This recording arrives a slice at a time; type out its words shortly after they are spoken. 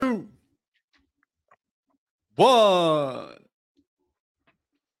One.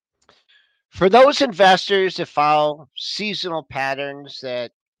 For those investors that follow seasonal patterns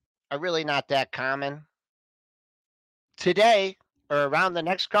that are really not that common, today or around the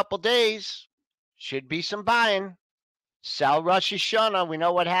next couple days should be some buying. Sell Rosh Hashanah. We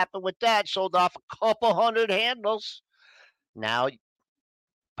know what happened with that. Sold off a couple hundred handles. Now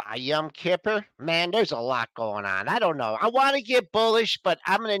by Yom Kippur, man, there's a lot going on. I don't know. I want to get bullish, but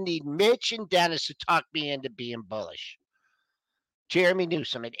I'm going to need Mitch and Dennis to talk me into being bullish. Jeremy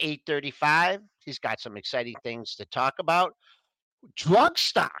Newsom at 8:35. He's got some exciting things to talk about. Drug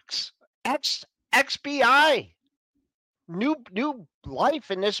stocks, XBI, new life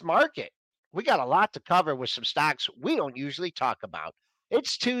in this market. We got a lot to cover with some stocks we don't usually talk about.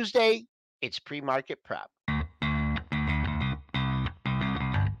 It's Tuesday. It's pre-market prep.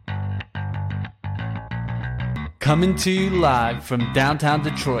 Coming to you live from downtown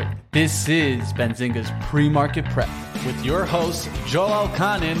Detroit, this is Benzinga's Pre-Market Prep with your hosts, Joel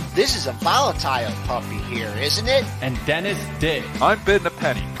Elkanin. This is a volatile puppy here, isn't it? And Dennis Dick. I'm bidding a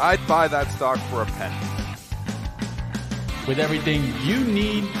penny. I'd buy that stock for a penny. With everything you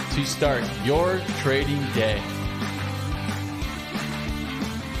need to start your trading day.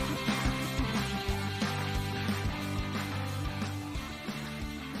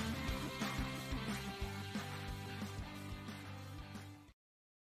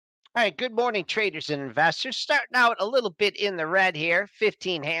 All right, good morning, traders and investors. Starting out a little bit in the red here.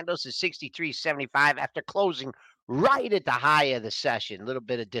 15 handles at 63.75 after closing right at the high of the session. A little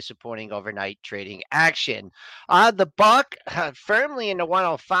bit of disappointing overnight trading action. The buck firmly in the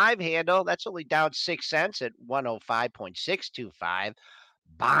 105 handle. That's only down 6 cents at 105.625.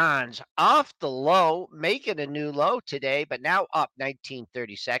 Bonds off the low, making a new low today, but now up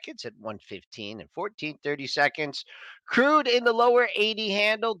 19.30 seconds at 115 and 14.30 seconds. Crude in the lower 80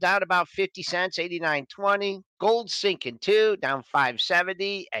 handle, down about 50 cents, 89.20. Gold sinking too, down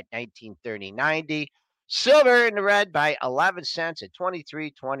 570 at 19.30.90. Silver in the red by 11 cents at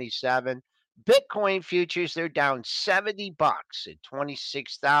 23.27. Bitcoin futures, they're down $70 at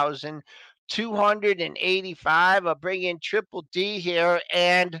 26,285. I'll bring in Triple D here.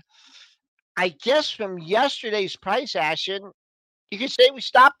 And I guess from yesterday's price action, you could say we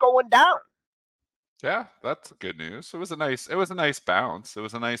stopped going down. Yeah, that's good news. It was a nice bounce. It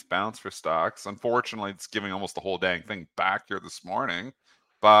was a nice bounce for stocks. Unfortunately, it's giving almost the whole dang thing back here this morning.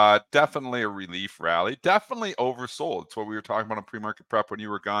 But definitely a relief rally. Definitely oversold. It's what we were talking about on pre-market prep when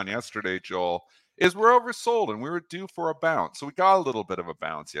you were gone yesterday, Joel. Is we're oversold and we were due for a bounce. So we got a little bit of a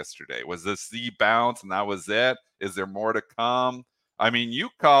bounce yesterday. Was this the bounce and that was it? Is there more to come? I mean, you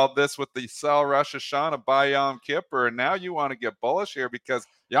called this with the sell Rosh Hashanah by Yom Kippur, and now you want to get bullish here because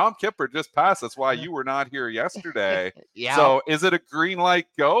Yom Kippur just passed. That's why you were not here yesterday. Yeah. So is it a green light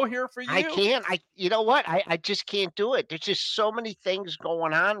go here for you? I can't. You know what? I just can't do it. There's just so many things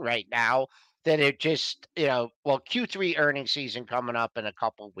going on right now that it just, Q3 earnings season coming up in a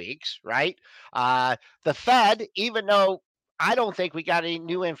couple weeks, right? The Fed, even though I don't think we got any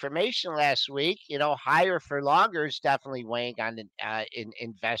new information last week, higher for longer is definitely weighing on in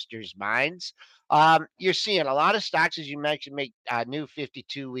investors' minds. You're seeing a lot of stocks, as you mentioned, make new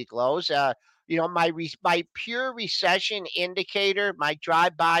 52-week lows. My pure recession indicator, my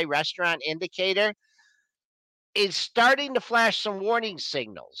drive-by restaurant indicator, is starting to flash some warning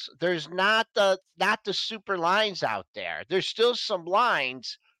signals. There's not the super lines out there. There's still some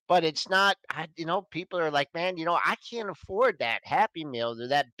lines, but it's not. People are like, man, I can't afford that Happy Meal or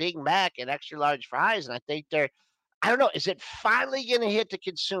that Big Mac and extra large fries, and I think I don't know. Is it finally going to hit the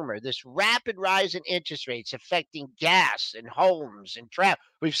consumer? This rapid rise in interest rates affecting gas and homes and travel.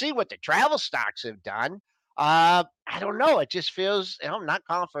 We've seen what the travel stocks have done. I don't know. It just feels, I'm not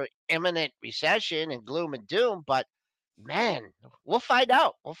calling for imminent recession and gloom and doom, but man, we'll find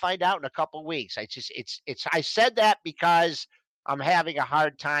out. We'll find out in a couple of weeks. I said that because I'm having a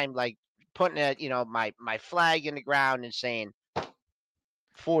hard time, like putting my flag in the ground and saying,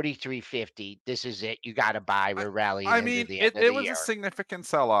 43.50. This is it. You got to buy. We're rallying into the end of the year. It was a significant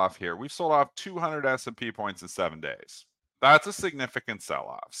sell-off here. We've sold off 200 S&P points in 7 days. That's a significant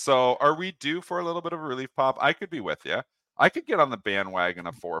sell-off. So are we due for a little bit of a relief pop? I could be with you. I could get on the bandwagon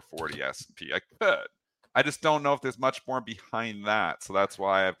of 440 S&P. I could. I just don't know if there's much more behind that. So that's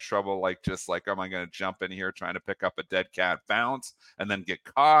why I have trouble, am I going to jump in here trying to pick up a dead cat bounce and then get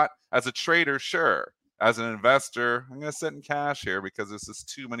caught? As a trader, sure. As an investor, I'm going to sit in cash here because there's just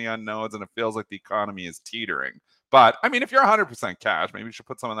too many unknowns and it feels like the economy is teetering. But, I mean, if you're 100% cash, maybe you should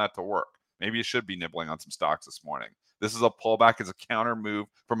put some of that to work. Maybe you should be nibbling on some stocks this morning. This is a pullback as a counter move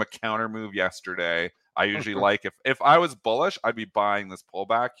from a counter move yesterday. I usually if I was bullish, I'd be buying this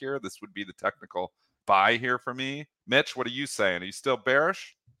pullback here. This would be the technical buy here for me. Mitch, what are you saying? Are you still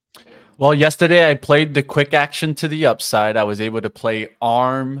bearish? Well, yesterday I played the quick action to the upside. I was able to play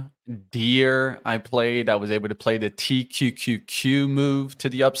ARM, Deer. I was able to play the TQQQ move to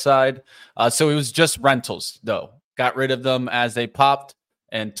the upside. So it was just rentals, though. Got rid of them as they popped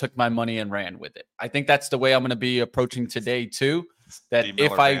and took my money and ran with it. I think that's the way I'm going to be approaching today, too. That D.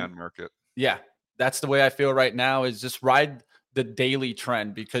 if Miller Band market. yeah, that's the way I feel right now is just ride the daily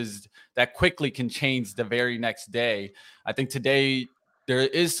trend because that quickly can change the very next day. I think today there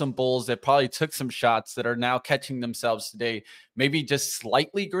is some bulls that probably took some shots that are now catching themselves today, maybe just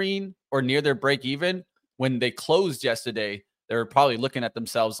slightly green or near their break even. When they closed yesterday, they were probably looking at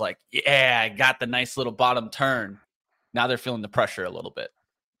themselves like, yeah, I got the nice little bottom turn. Now they're feeling the pressure a little bit.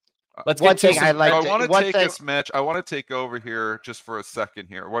 Let's One get to thing some. I like I to- want to one take thing- us, Mitch. I want to take over here just for a second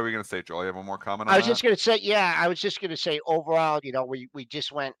here. What are we going to say, Joel? You have one more comment on I was that? just going to say, yeah, I was just going to say overall, we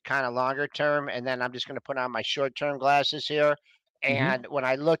just went kind of longer term, and then I'm just going to put on my short term glasses here. And when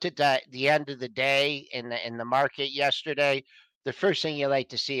I looked at the end of the day in the market yesterday, the first thing you like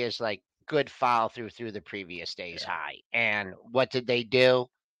to see is like good follow through the previous day's high. And what did they do?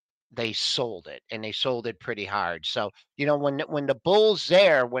 They sold it, and they sold it pretty hard. So, when the bull's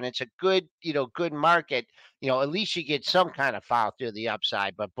there, when it's a good, good market, at least you get some kind of follow through the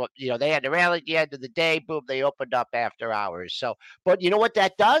upside. But they had to rally at the end of the day. Boom, they opened up after hours. So, but you know what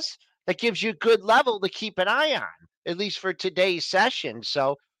that does? That gives you a good level to keep an eye on, at least for today's session.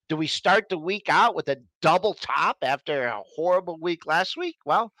 So, do we start the week out with a double top after a horrible week last week?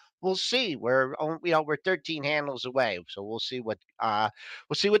 Well, we'll see. We're 13 handles away, so we'll see what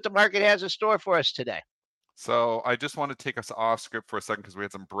the market has in store for us today. So I just want to take us off script for a second because we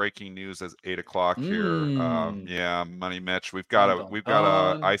had some breaking news as 8 o'clock here. Yeah, Money Mitch, we've got a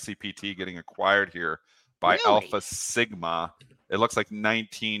ICPT getting acquired here by Really? Alpha Sigma. It looks like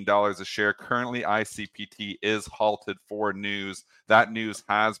 $19 a share. Currently, ICPT is halted for news. That news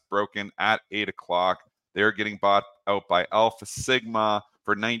has broken at 8 o'clock. They're getting bought out by Alpha Sigma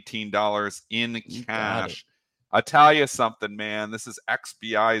for $19 in cash. I tell you something, man. This is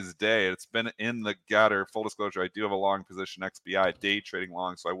XBI's day. It's been in the gutter. Full disclosure, I do have a long position XBI, day trading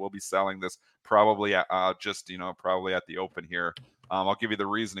long, so I will be selling this probably at probably at the open here. I'll give you the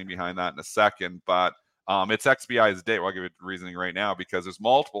reasoning behind that in a second, but it's XBI's day. Well, I'll give you the reasoning right now because there's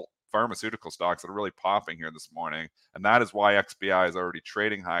multiple pharmaceutical stocks that are really popping here this morning, and that is why XBI is already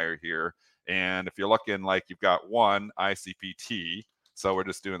trading higher here. And if you're looking like you've got one ICPT, so we're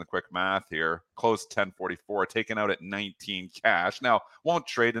just doing the quick math here. Closed 1044, taken out at 19 cash. Now, won't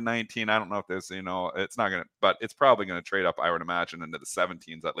trade to 19. I don't know if there's, it's not going to, but it's probably going to trade up, I would imagine, into the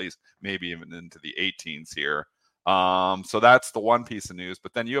 17s at least, maybe even into the 18s here. So that's the one piece of news.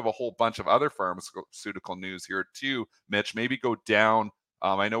 But then you have a whole bunch of other pharmaceutical news here too, Mitch. Maybe go down.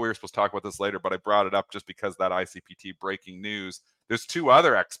 I know we were supposed to talk about this later, but I brought it up just because that ICPT breaking news. There's two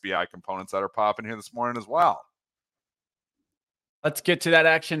other XBI components that are popping here this morning as well. Let's get to that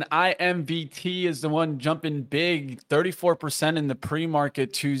action. IMVT is the one jumping big, 34% in the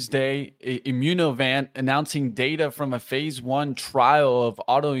pre-market Tuesday. Immunovant announcing data from a phase 1 trial of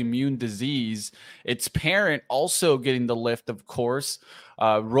autoimmune disease. Its parent also getting the lift, of course.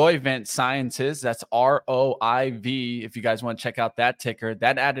 Roivant Sciences, that's ROIV, if you guys want to check out that ticker.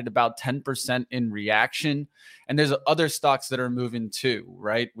 That added about 10% in reaction. And there's other stocks that are moving too,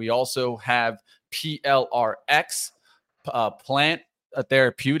 right? We also have PLRX, Plant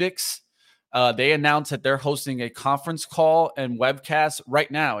Therapeutics. They announced that they're hosting a conference call and webcast right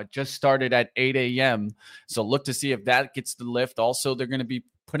now. It just started at 8 a.m. So look to see if that gets the lift. Also, they're going to be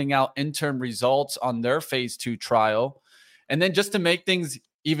putting out interim results on their phase 2 trial. And then just to make things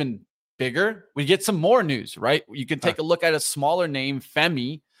even bigger, we get some more news, right? You can take a look at a smaller name,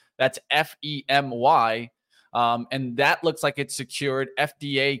 Femy. That's FEMY. And that looks like it secured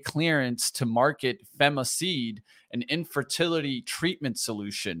FDA clearance to market Femiseed, an infertility treatment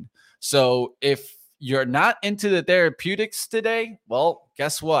solution. So if you're not into the therapeutics today, well,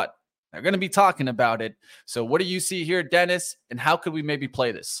 guess what? They're going to be talking about it. So what do you see here, Dennis? And how could we maybe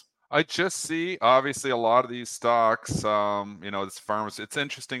play this? I just see, obviously, a lot of these stocks, it's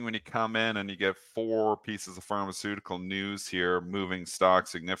interesting when you come in and you get 4 pieces of pharmaceutical news here, moving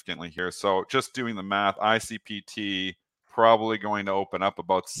stocks significantly here. So just doing the math, ICPT probably going to open up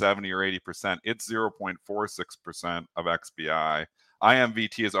about 70 or 80%. It's 0.46% of XBI.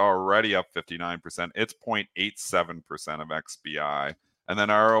 IMVT is already up 59%. It's 0.87% of XBI. And then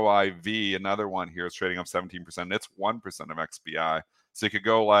ROIV, another one here, is trading up 17%. It's 1% of XBI. So you could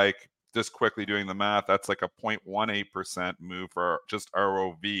go like, just quickly doing the math, that's like a 0.18% move for just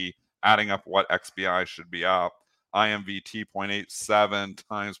ROV, adding up what XBI should be up. IMVT 0.87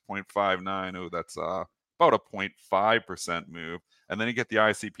 times 0.59. Oh, that's about a 0.5% move. And then you get the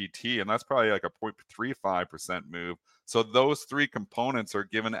ICPT, and that's probably like a 0.35% move. So those three components are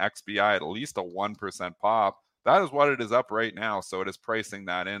giving XBI at least a 1% pop. That is what it is up right now. So it is pricing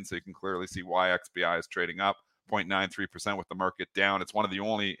that in. So you can clearly see why XBI is trading up 0.93% with the market down. It's one of the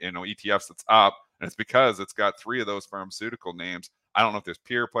only ETFs that's up, and it's because it's got three of those pharmaceutical names. I don't know if there's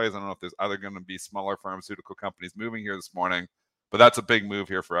peer plays. I don't know if there's other going to be smaller pharmaceutical companies moving here this morning, but that's a big move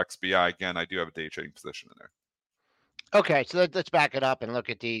here for XBI. Again, I do have a day trading position in there. Okay, so let's back it up and look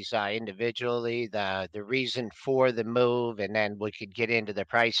at these individually, the reason for the move, and then we could get into the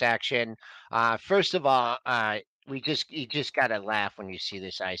price action. First of all, you just gotta laugh when you see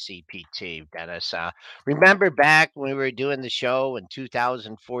this ICPT, Dennis. Remember back when we were doing the show in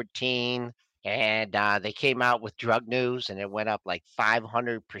 2014, and they came out with drug news, and it went up like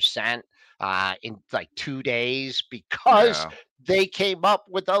 500% in like 2 days because Yeah, they came up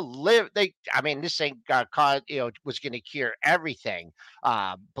with a I mean, this thing got caught, was going to cure everything.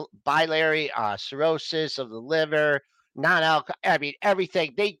 Biliary cirrhosis of the liver, non-alcohol. I mean,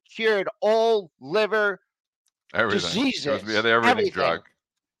 everything. They cured all liver everything. It was diseases, the everything everything. drug.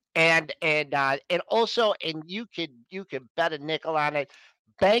 And also, and you could bet a nickel on it.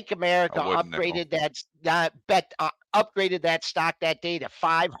 Bank A America wooden nickel. upgraded that stock that day to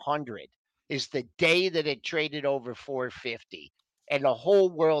 500 is the day that it traded over 450, and the whole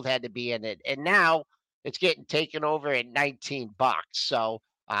world had to be in it. And now it's getting taken over at $19. So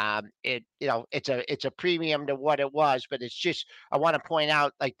it's a premium to what it was, but it's just I want to point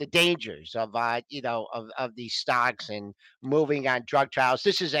out like the dangers of of these stocks and moving on drug trials.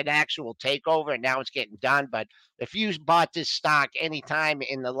 This is an actual takeover, and now it's getting done. But if you bought this stock anytime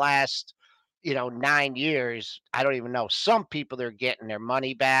in the last, 9 years, I don't even know. Some people are getting their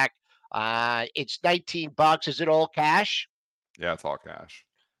money back. It's $19. Is it all cash? Yeah, it's all cash.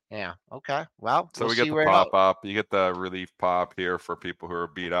 Yeah. Okay. Well, So we'll we get see the where it pop goes. up. You get the relief pop here for people who are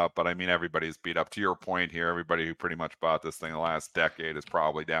beat up. But I mean, everybody's beat up. To your point here, everybody who pretty much bought this thing the last decade is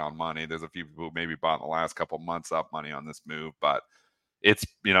probably down money. There's a few people who maybe bought in the last couple months up money on this move. But it's,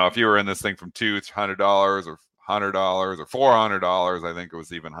 if you were in this thing from $200 or $100 or $400, I think it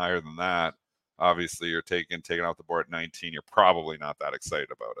was even higher than that. Obviously, you're taking off the board at 19. You're probably not that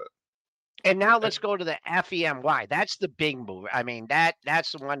excited about it. And now let's go to the FEMY. That's the big move. I mean,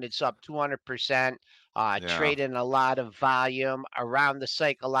 that's the one that's up 200%, Yeah, trading a lot of volume around the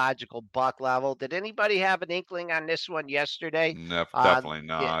psychological buck level. Did anybody have an inkling on this one yesterday? Uh, definitely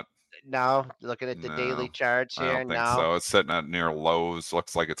yeah, not. no, looking at the daily No, charts I here, don't think no. so. It's sitting at near lows.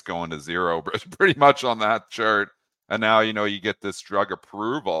 Looks like it's going to zero, but it's pretty much on that chart. And now, you get this drug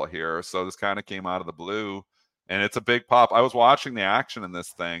approval here. So this kind of came out of the blue and it's a big pop. I was watching the action in this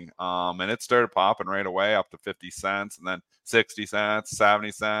thing, and it started popping right away up to 50 cents and then 60 cents,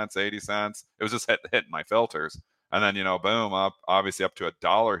 70 cents, 80 cents. It was just hitting my filters. And then, boom, up obviously up to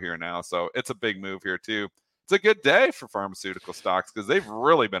 $1 here now. So it's a big move here too. It's a good day for pharmaceutical stocks because they've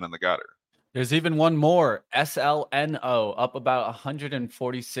really been in the gutter. There's even one more, SLNO, up about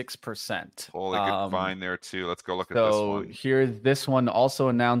 146%. Totally good find there too. Let's go look at this So one. here's this one also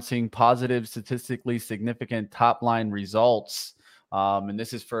announcing positive, statistically significant top line results. And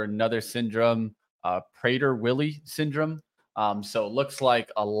this is for another syndrome, Prader-Willi syndrome. So it looks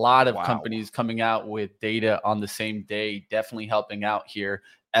like a lot of Wow. companies coming out with data on the same day, definitely helping out here.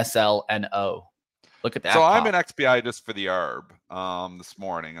 SLNO. Look at that. So I'm in XBI just for the ARB this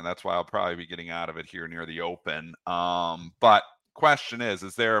morning, and that's why I'll probably be getting out of it here near the open. But question is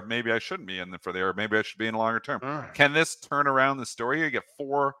there, maybe I shouldn't be in for the ARB, maybe I should be in longer term. Can this turn around the story? You get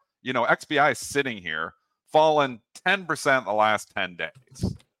four, XBI is sitting here, fallen 10% in the last 10 days. Yeah.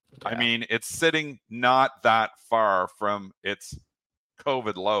 I mean, it's sitting not that far from its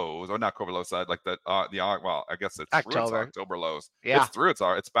COVID lows, or not COVID lows side, like well, I guess it's through its October lows. Yeah. It's through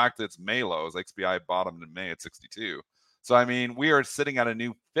it's back to its May lows. XBI bottomed in May at 62. So, I mean, we are sitting at a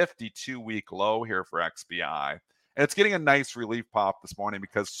new 52-week low here for XBI. And it's getting a nice relief pop this morning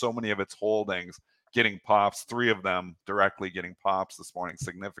because so many of its holdings getting pops, 3 of them directly getting pops this morning,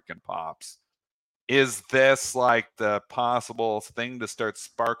 significant pops. Is this like the possible thing to start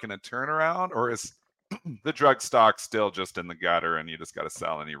sparking a turnaround, or is the drug stock's still just in the gutter and you just got to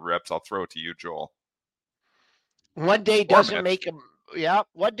sell any rips? I'll throw it to you, Joel. One day doesn't make a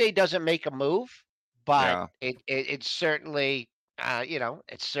move, but yeah. It's certainly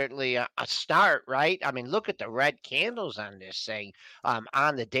it's certainly a start, right? I mean, look at the red candles on this thing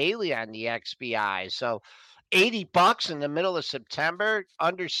on the daily on the XBI. So $80 in the middle of September,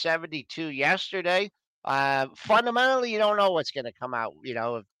 under 72 yesterday. Fundamentally, you don't know what's going to come out.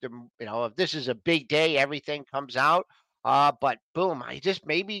 If this is a big day, everything comes out. But boom, I just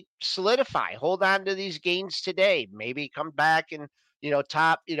maybe solidify, hold on to these gains today. Maybe come back and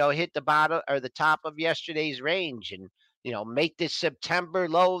hit the bottom or the top of yesterday's range, and make this September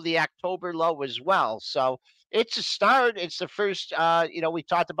low the October low as well. So it's a start. It's the first. We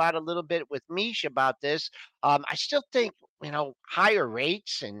talked about a little bit with Mish about this. I still think higher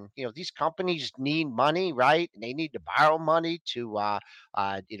rates, and these companies need money, right? And they need to borrow money to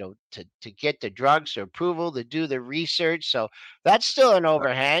get the drugs to approval, to do the research. So that's still an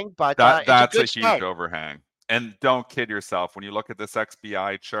overhang, but it's a That's a good huge start. overhang. And don't kid yourself. When you look at this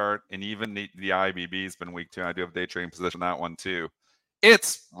XBI chart, and even the IBB has been weak too. I do have a day trading position on that one too.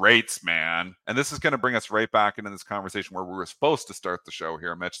 It's rates, man. And this is going to bring us right back into this conversation where we were supposed to start the show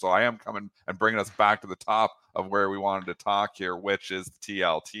here, Mitch. So I am coming and bringing us back to the top of where we wanted to talk here, which is the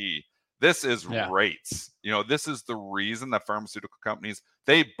TLT. This is rates. This is the reason that pharmaceutical companies,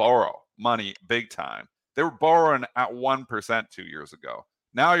 they borrow money big time. They were borrowing at 1% 2 years ago.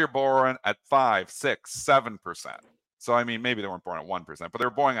 Now you're borrowing at 5, 6, 7%. So, I mean, maybe they weren't borrowing at 1%, but they're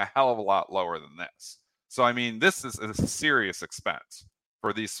borrowing a hell of a lot lower than this. So, I mean, this is a serious expense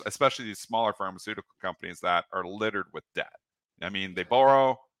for these, especially these smaller pharmaceutical companies that are littered with debt. I mean, they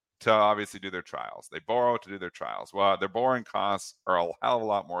borrow to obviously do their trials. They borrow to do their trials. Well, their borrowing costs are a hell of a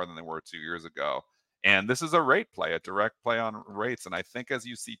lot more than they were 2 years ago. And this is a rate play, a direct play on rates. And I think as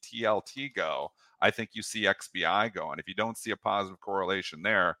you see TLT go, I think you see XBI go. And if you don't see a positive correlation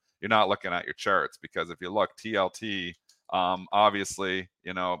there, you're not looking at your charts, because if you look, TLT, obviously,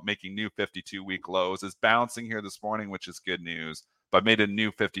 making new 52-week lows, is bouncing here this morning, which is good news, but made a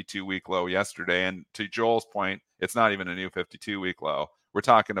new 52-week low yesterday. And to Joel's point, it's not even a new 52-week low. We're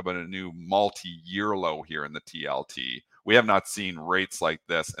talking about a new multi-year low here in the TLT. We have not seen rates like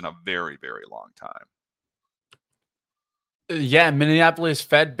this in a very, very long time. Yeah, Minneapolis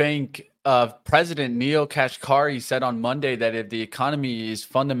Fed Bank President Neel Kashkari said on Monday that if the economy is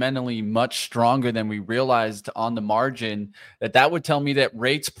fundamentally much stronger than we realized on the margin, that would tell me that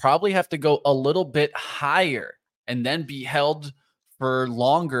rates probably have to go a little bit higher and then be held for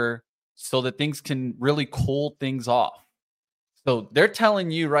longer so that things can really cool things off. So they're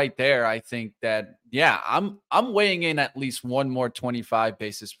telling you right there, I think that, yeah, I'm weighing in at least one more 25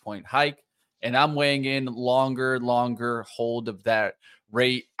 basis point hike, and I'm weighing in longer hold of that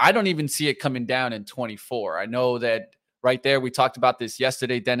rate. I don't even see it coming down in 24. I know that right there, we talked about this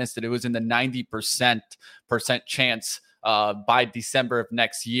yesterday, Dennis, that it was in the 90% chance by December of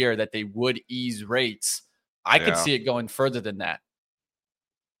next year that they would ease rates. I could see it going further than that,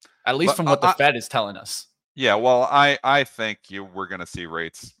 at least from what the Fed is telling us. Yeah, well, I think we're going to see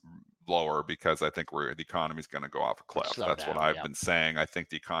rates lower, because I think the economy is going to go off a cliff. That's what I've been saying. I think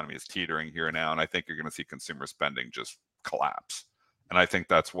the economy is teetering here now, and I think you're going to see consumer spending just collapse. And I think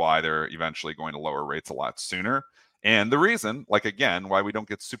that's why they're eventually going to lower rates a lot sooner. And the reason, again, why we don't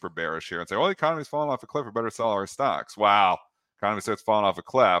get super bearish here and say, oh, the economy's falling off a cliff, we better sell our stocks. Wow, economy starts falling off a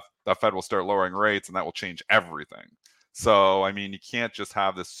cliff, the Fed will start lowering rates, and that will change everything. So, I mean, you can't just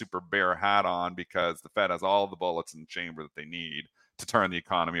have this super bear hat on, because the Fed has all the bullets in the chamber that they need to turn the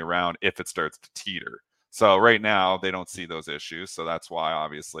economy around if it starts to teeter. So right now, they don't see those issues. So that's why,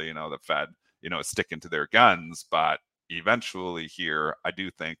 obviously, the Fed, is sticking to their guns. But eventually here, I do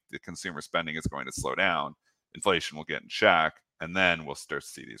think the consumer spending is going to slow down. Inflation will get in check, and then we'll start to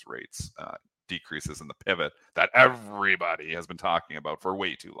see these rates decreases in the pivot that everybody has been talking about for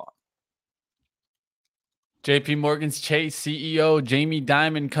way too long. JP Morgan's Chase CEO Jamie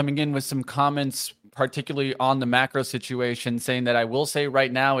Dimon coming in with some comments, particularly on the macro situation, saying that I will say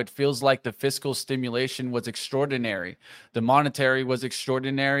right now, it feels like the fiscal stimulation was extraordinary. The monetary was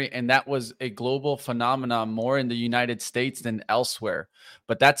extraordinary, and that was a global phenomenon more in the United States than elsewhere.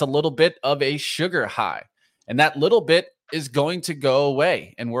 But that's a little bit of a sugar high, and that little bit is going to go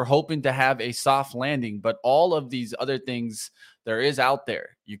away. And we're hoping to have a soft landing. But all of these other things there is out there,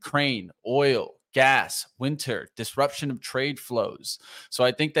 Ukraine, oil, gas, winter, disruption of trade flows. So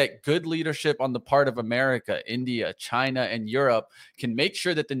I think that good leadership on the part of America, India, China, and Europe can make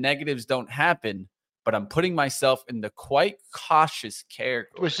sure that the negatives don't happen. But I'm putting myself in the quite cautious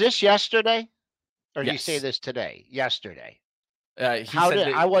category. Was this yesterday? Or did you say this today? Yesterday.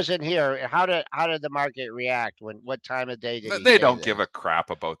 I wasn't here. How did the market react? What time of day did they don't give a crap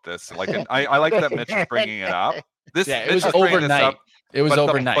about this? I like that Mitch is bringing it up. It was overnight. It was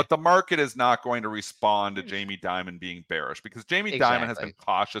overnight. But the market is not going to respond to Jamie Dimon being bearish, because Jamie Dimon has been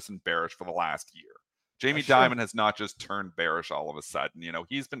cautious and bearish for the last year. Jamie Dimon has not just turned bearish all of a sudden.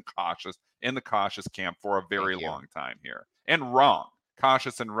 He's been cautious in the cautious camp for a very long time here, and wrong.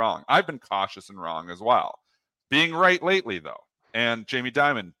 cautious and wrong. I've been cautious and wrong as well. Being right lately, though. And Jamie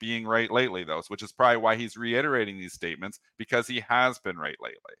Dimon being right lately, though, which is probably why he's reiterating these statements, because he has been right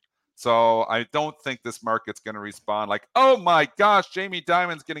lately. So I don't think this market's going to respond like, oh my gosh, Jamie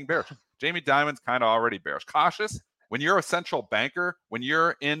Dimon's getting bearish. Jamie Dimon's kind of already bearish. Cautious, when you're a central banker, when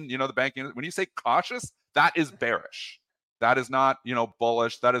you're in, the banking, when you say cautious, that is bearish. That is not,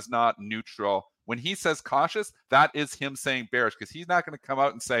 bullish. That is not neutral. When he says cautious, that is him saying bearish, because he's not going to come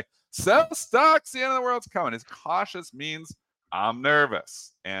out and say, sell stocks, the end of the world's coming. His cautious means I'm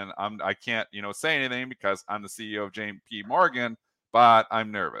nervous, and I can't, say anything because I'm the CEO of JP Morgan, but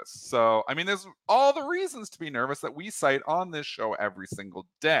I'm nervous. So, I mean, there's all the reasons to be nervous that we cite on this show every single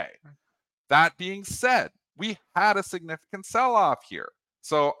day. That being said, we had a significant sell-off here.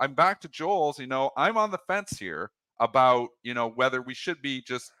 So I'm back to Joel's, I'm on the fence here about, whether we should be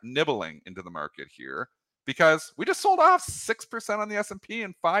just nibbling into the market here, because we just sold off 6% on the S&P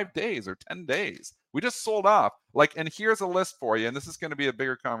in 5 days or 10 days. We just sold off. And here's a list for you, and this is going to be a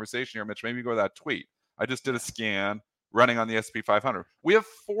bigger conversation here, Mitch. Maybe go to that tweet. I just did a scan running on the S&P 500. We have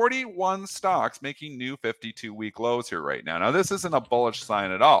 41 stocks making new 52-week lows here right now. Now, this isn't a bullish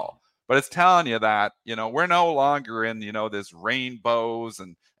sign at all, but it's telling you that, we're no longer in, this rainbows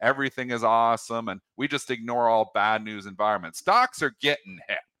and everything is awesome and we just ignore all bad news environment. Stocks are getting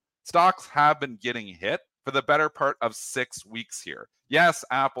hit. Stocks have been getting hit for the better part of 6 weeks here. Yes,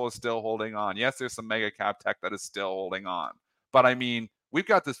 Apple is still holding on. Yes, there's some mega cap tech that is still holding on. But I mean, we've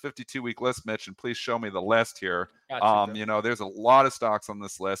got this 52-week list, Mitch, and please show me the list here. There's a lot of stocks on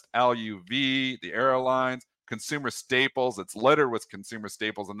this list. LUV, the airlines, consumer staples. It's littered with consumer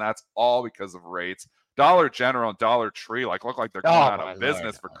staples, and that's all because of rates. Dollar General and Dollar Tree look like they're going out of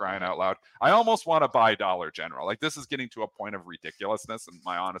business, for crying out loud. I almost want to buy Dollar General. This is getting to a point of ridiculousness, in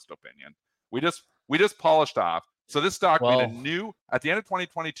my honest opinion. We just polished off. So this stock made at the end of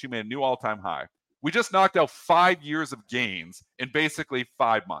 2022, made a new all-time high. We just knocked out 5 years of gains in basically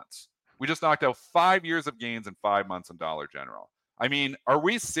 5 months. We just knocked out 5 years of gains in 5 months in Dollar General. I mean, are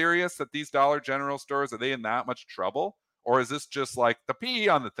we serious that these Dollar General stores, are they in that much trouble? Or is this just like the PE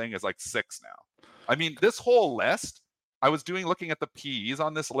on the thing is like 6 now? I mean, this whole list, I was looking at the PEs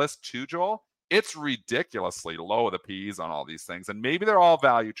on this list too, Joel. It's ridiculously low, the PEs on all these things. And maybe they're all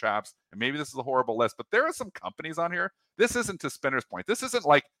value traps, and maybe this is a horrible list, but there are some companies on here. This isn't, to Spinner's point, this isn't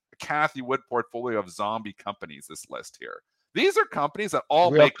like a Kathy Wood portfolio of zombie companies, this list here. These are companies that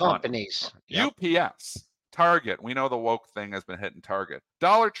all real make companies. Money. Yep. UPS, Target, we know the woke thing has been hitting Target.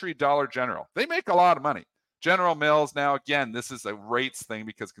 Dollar Tree, Dollar General, they make a lot of money. General Mills, now again, this is a rates thing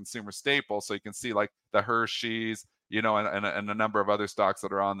because consumer staples, so you can see like the Hershey's, and a number of other stocks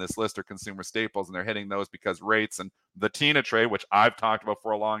that are on this list are consumer staples, and they're hitting those because rates. And the Tina trade, which I've talked about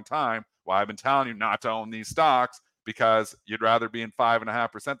for a long time, why I've been telling you not to own these stocks, because you'd rather be in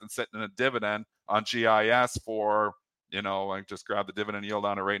 5.5% than sitting in a dividend on GIS for, I just grabbed the dividend yield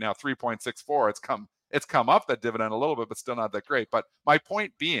on it right now, 3.64. It's come up that dividend a little bit, but still not that great. But my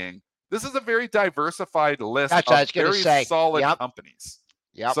point being, this is a very diversified list of very solid companies.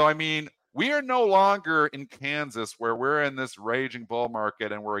 Yep. So, I mean, we are no longer in Kansas where we're in this raging bull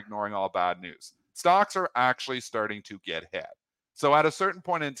market and we're ignoring all bad news. Stocks are actually starting to get hit. So at a certain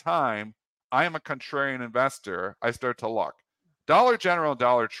point in time, I am a contrarian investor. I start to look. Dollar General and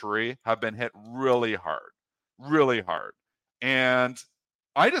Dollar Tree have been hit really hard, really hard. And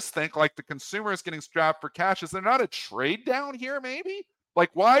I just think like the consumer is getting strapped for cash. Is there not a trade down here maybe? Like,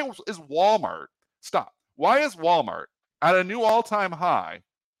 why is Walmart, why is Walmart at a new all-time high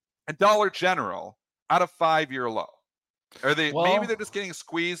and Dollar General at a 5-year low? Are they, maybe they're just getting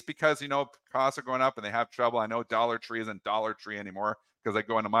squeezed because, costs are going up and they have trouble. I know Dollar Tree isn't Dollar Tree anymore because I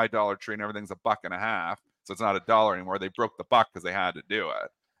go into my Dollar Tree and everything's $1.50. So it's not $1 anymore. They broke the buck because they had to do it.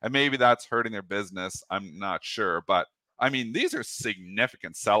 And maybe that's hurting their business. I'm not sure. But I mean, these are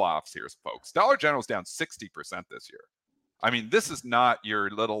significant sell-offs here, folks. Dollar General's down 60% this year. I mean, this is not your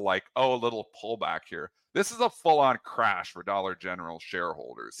little little pullback here. This is a full-on crash for Dollar General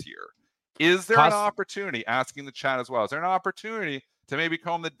shareholders here. Is there an opportunity, asking the chat as well, is there an opportunity to maybe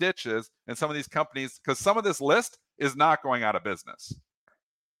comb the ditches in some of these companies? Because some of this list is not going out of business.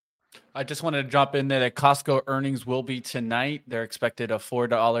 I just wanted to drop in there that Costco earnings will be tonight. They're expected a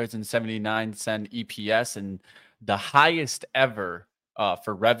 $4.79 EPS and the highest ever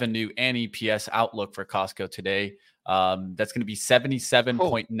for revenue and EPS outlook for Costco today. That's going to be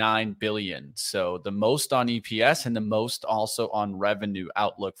 $77.9 billion. So the most on EPS and the most also on revenue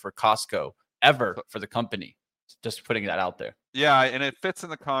outlook for Costco ever for the company. Just putting that out there. Yeah, and it fits in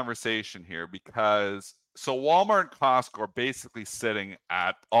the conversation here because Walmart and Costco are basically sitting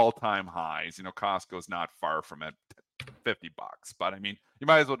at all-time highs. Costco's not far from it. $50. But I mean, you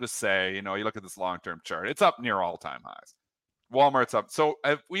might as well just say, you look at this long-term chart, it's up near all-time highs. Walmart's up. So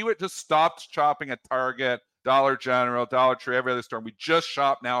if we would just stop shopping at Target, Dollar General, Dollar Tree, every other store, we just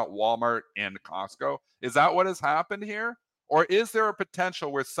shop now at Walmart and Costco, is that what has happened here? Or is there a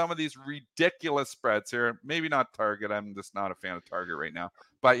potential where some of these ridiculous spreads here, maybe not Target, I'm just not a fan of Target right now,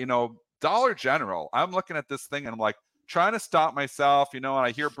 but Dollar General, I'm looking at this thing and I'm like, trying to stop myself, and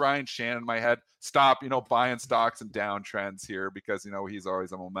I hear Brian Shannon in my head, stop, buying stocks and downtrends here because, he's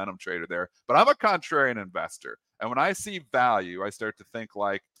always a momentum trader there. But I'm a contrarian investor. And when I see value, I start to think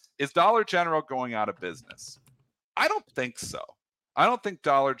like, is Dollar General going out of business? I don't think so. I don't think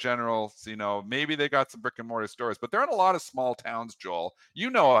Dollar General's, maybe they got some brick and mortar stores, but they're in a lot of small towns, Joel.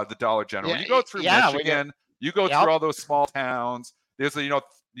 The Dollar General. You go through Michigan, you go through all those small towns. There's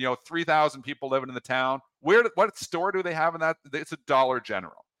 3,000 people living in the town. What store do they have in that? It's a Dollar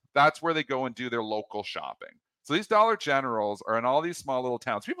General. That's where they go and do their local shopping. So these Dollar Generals are in all these small little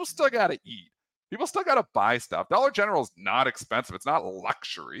towns. People still got to eat. People still got to buy stuff. Dollar General is not expensive. It's not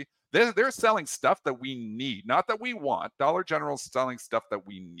luxury. They're selling stuff that we need, not that we want. Dollar General's selling stuff that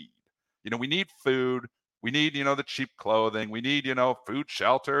we need. We need food. We need, the cheap clothing. We need, food,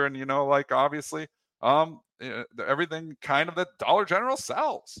 shelter, and obviously, everything kind of that Dollar General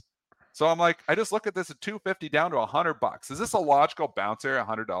sells. So I'm like, I just look at this at $250 down to $100. Is this a logical bounce here?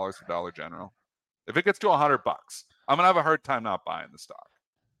 $100 for Dollar General? If it gets to $100, I'm gonna have a hard time not buying the stock.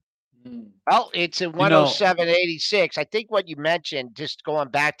 Well, it's at 107.86. I think what you mentioned, just going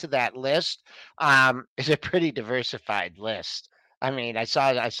back to that list, is a pretty diversified list. I mean, I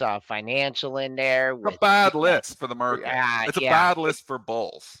saw financial in there. It's a bad list for the market. It's a bad list for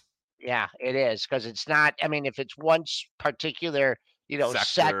bulls. Yeah, it is, because it's not. I mean, if it's one particular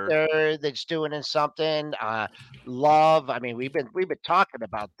sector that's doing something, love. I mean, we've been talking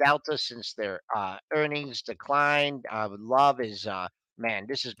about Delta since their earnings declined. Love is man,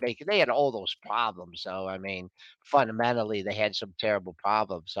 this is making. They had all those problems. So I mean, fundamentally, they had some terrible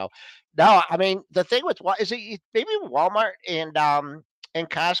problems. So no, I mean, the thing with what is it? Maybe Walmart and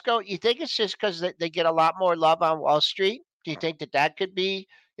Costco. You think it's just because they get a lot more love on Wall Street? Do you think that could be?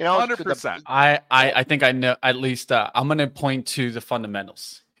 100%. I think I know at least. I'm going to point to the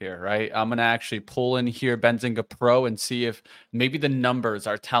fundamentals here, right? I'm going to actually pull in here Benzinga Pro and see if maybe the numbers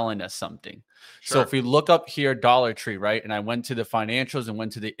are telling us something. Sure. So if we look up here, Dollar Tree, right? And I went to the financials and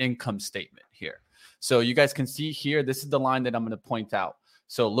went to the income statement here. So you guys can see here, this is the line that I'm going to point out.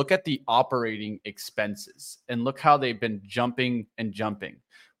 So look at the operating expenses and look how they've been jumping and jumping.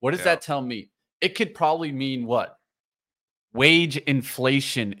 What does that tell me? It could probably mean what? Wage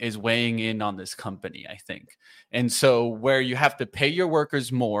inflation is weighing in on this company, I think. And so where you have to pay your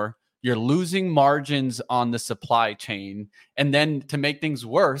workers more, you're losing margins on the supply chain. And then to make things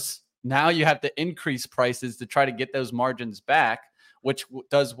worse, now you have to increase prices to try to get those margins back, which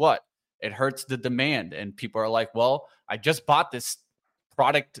does what? It hurts the demand. And people are like, well, I just bought this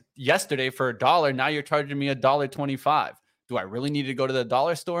product yesterday for $1. Now you're charging me $1.25. Do I really need to go to the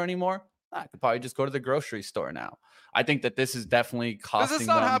dollar store anymore? I could probably just go to the grocery store now. I think that this is definitely costing. Does this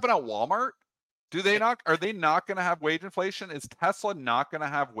not happen at Walmart? Do they not? Are they not going to have wage inflation? Is Tesla not going to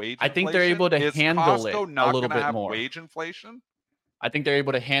have wage inflation? I think they're able to handle it a little bit more. Wage inflation? I think they're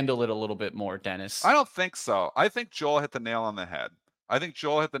able to handle it a little bit more, Dennis. I don't think so. I think Joel hit the nail on the head.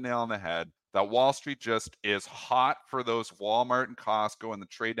 That Wall Street just is hot for those Walmart and Costco and the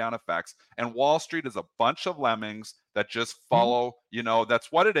trade down effects. And Wall Street is a bunch of lemmings that just follow,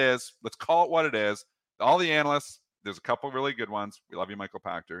 that's what it is. Let's call it what it is. All the analysts, there's a couple really good ones. We love you, Michael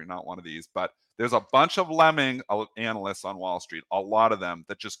Pachter. You're not one of these, but there's a bunch of lemming analysts on Wall Street, a lot of them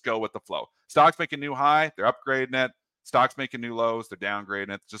that just go with the flow. Stocks make a new high, they're upgrading it. Stocks making new lows, they're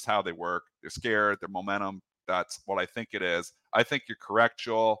downgrading it. It's just how they work. They're scared, their momentum. That's what I think it is. I think you're correct,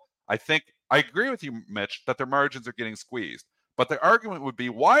 Joel. I agree with you, Mitch, that their margins are getting squeezed. But the argument would be,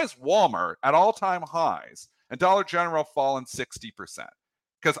 why is Walmart at all-time highs and Dollar General fallen 60%?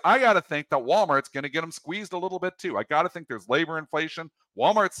 Because I got to think that Walmart's going to get them squeezed a little bit too. I got to think there's labor inflation.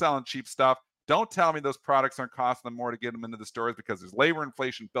 Walmart's selling cheap stuff. Don't tell me those products aren't costing them more to get them into the stores, because there's labor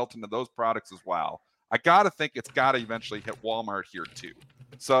inflation built into those products as well. I got to think it's got to eventually hit Walmart here too.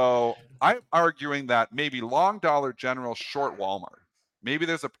 So I'm arguing that maybe long Dollar General, short Walmart. Maybe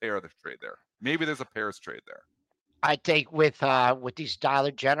there's a pair of the trade there. Maybe there's a pairs trade there. I think with these Dollar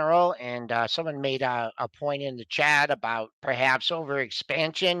General, and someone made a point in the chat about perhaps over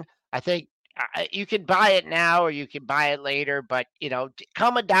expansion. I think you can buy it now or you can buy it later, but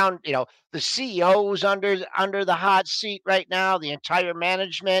coming down, the CEO's under the hot seat right now, the entire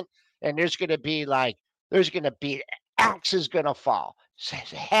management, and there's going to be axes going to fall,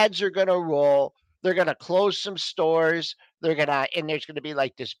 heads are going to roll. They're going to close some stores. And there's going to be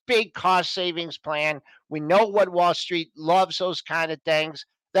like this big cost savings plan. We know what Wall Street loves, those kind of things.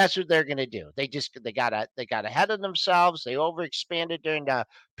 That's what they're going to do. They got ahead of themselves. They overexpanded during the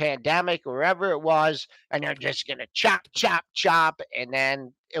pandemic, wherever it was, and they're just going to chop, chop, chop, and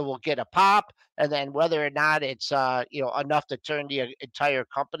then it will get a pop. And then whether or not it's enough to turn the entire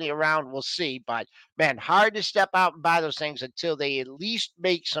company around, we'll see. But man, hard to step out and buy those things until they at least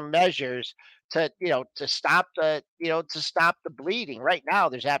make some measures to stop the bleeding. Right now,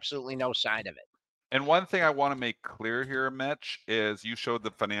 there's absolutely no sign of it. And one thing I want to make clear here, Mitch, is you showed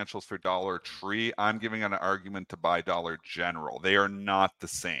the financials for Dollar Tree. I'm giving an argument to buy Dollar General. They are not the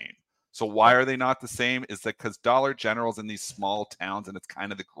same. So why are they not the same? Is that because Dollar General is in these small towns and it's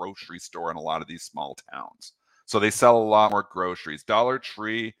kind of the grocery store in a lot of these small towns. So they sell a lot more groceries. Dollar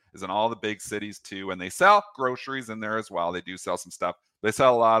Tree is in all the big cities too, and they sell groceries in there as well. They do sell some stuff. They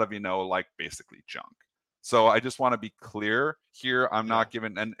sell a lot of, like basically junk. So I just want to be clear here. I'm not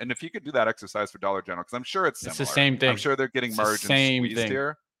giving, and if you could do that exercise for Dollar General, because I'm sure it's similar. It's the same thing. I'm sure they're getting margin squeezed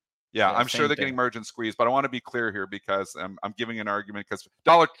here. Yeah, I'm sure they're getting margin squeezed, but I want to be clear here because I'm giving an argument because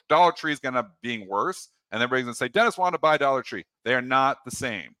Dollar Tree is going to being worse, and everybody's going to say, Dennis wanted to buy Dollar Tree. They are not the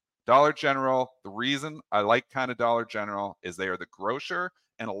same. Dollar General, the reason I like kind of Dollar General is they are the grocer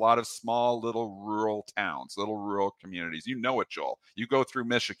and a lot of small little rural towns, little rural communities. You know it, Joel. You go through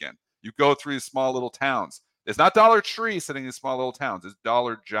Michigan. You go through these small little towns. It's not Dollar Tree sitting in small little towns. It's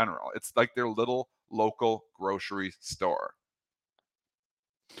Dollar General. It's like their little local grocery store.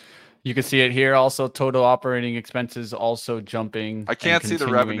 You can see it here. Also, total operating expenses also jumping. I can't see the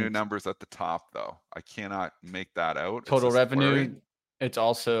revenue numbers at the top, though. I cannot make that out. Total revenue. Blurry. It's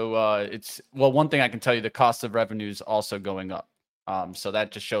also, one thing I can tell you, the cost of revenue is also going up. So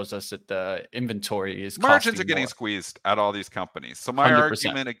that just shows us that the inventory is margins are getting squeezed at all these companies. So my 100%.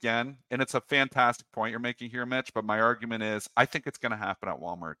 Argument again, and it's a fantastic point you're making here, Mitch, but my argument is I think it's going to happen at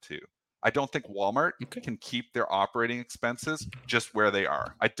Walmart too. I don't think Walmart can keep their operating expenses just where they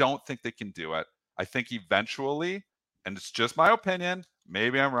are. I don't think they can do it. I think eventually, and it's just my opinion,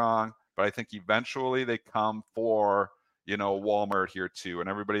 maybe I'm wrong, but I think eventually they come for Walmart here too. And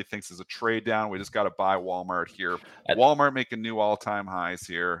everybody thinks there's a trade down. We just got to buy Walmart here. Walmart making new all-time highs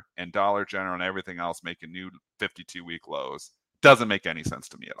here, and Dollar General and everything else making new 52-week lows. Doesn't make any sense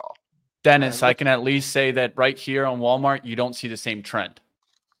to me at all. Dennis, I can at least say that right here on Walmart, you don't see the same trend.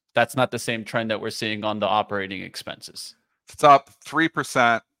 That's not the same trend that we're seeing on the operating expenses. It's up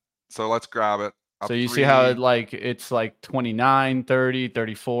 3%. So let's grab it. So you see how it's like 29, 30,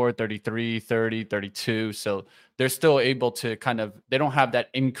 34, 33, 30, 32. So they're still able to they don't have that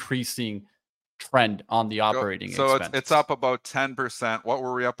increasing trend on the operating expenses. So it's up about 10%. What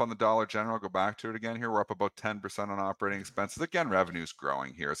were we up on the Dollar General? Go back to it again here. We're up about 10% on operating expenses. Again, revenue's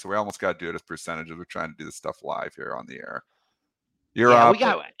growing here. So we almost got to do it as percentages. We're trying to do this stuff live here on the air. You're up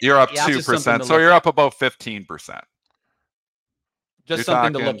 2%. So you're up about 15%. Just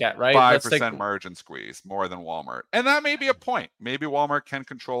something to look at, right? 5% margin squeeze, more than Walmart. And that may be a point. Maybe Walmart can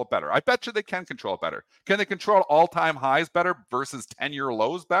control it better. I bet you they can control it better. Can they control all-time highs better versus 10-year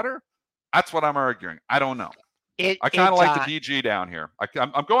lows better? That's what I'm arguing. I don't know. I kind of like the DG down here.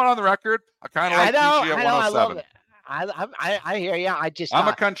 I'm going on the record. I kind of like DG at 107. I love it. I hear you. I'm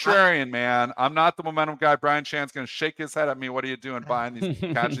a contrarian, man. I'm not the momentum guy. Brian Chan's going to shake his head at me. What are you doing buying these,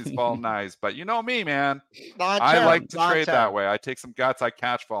 catch these falling knives? But you know me, man. I like to trade that way. I take some guts. I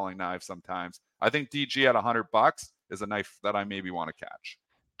catch falling knives sometimes. I think DG at $100 is a knife that I maybe want to catch.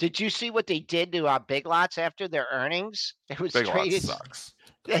 Did you see what they did to Big Lots after their earnings? It was Big Lots sucks.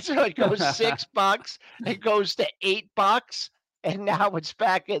 That's how it goes. $6. It goes to $8, and now it's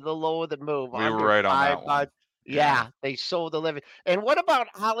back at the low of the move. We were right on that one. Yeah, they sold the living. And what about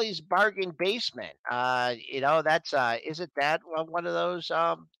Ollie's Bargain Basement? That's isn't that one of those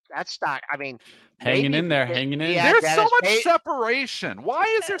that stock? I mean, hanging in. Yeah, there's so much separation. Why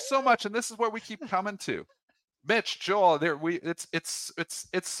is there so much? And this is where we keep coming to. Mitch, Joel, it's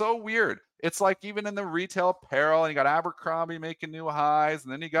so weird. It's like even in the retail apparel, and you got Abercrombie making new highs,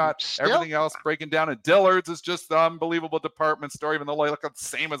 and then you got everything else breaking down. And Dillard's is just the unbelievable department store, even though they look the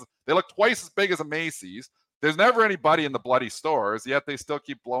same they look twice as big as a Macy's. There's never anybody in the bloody stores, yet they still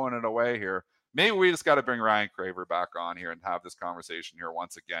keep blowing it away here. Maybe we just got to bring Ryan Craver back on here and have this conversation here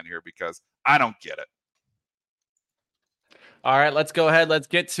once again here, because I don't get it. All right, let's go ahead. Let's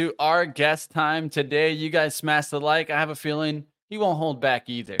get to our guest time today. You guys smash the like. I have a feeling he won't hold back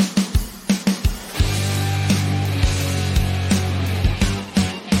either.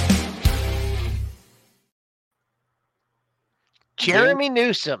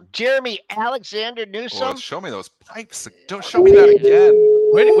 Jeremy Alexander Newsom. Oh, show me those pipes. Don't show me that again.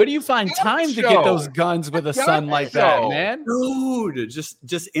 Where do you find Gun time to get show. those guns with a Gun son like that, show. man? Dude,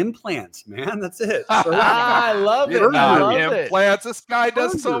 just implants, man. That's it. I love it. They're I not love it. implants. This guy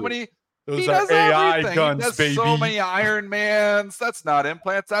does so Surgery. many. Those He are does AI everything. guns, he does baby. so many Iron Mans. That's not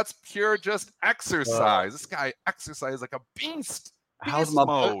implants. That's pure just exercise. This guy exercises like a beast. How's Beast my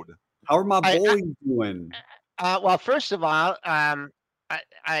mode. How are my I- boys doing? Well, first of all, I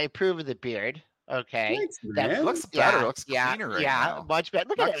approve of the beard. Okay, Thanks, That- man. Looks better. yeah, Looks yeah, cleaner right yeah, now. much better.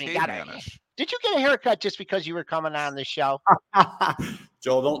 Look Not at him. He got a, cavemanish. did you get a haircut just because you were coming on the show?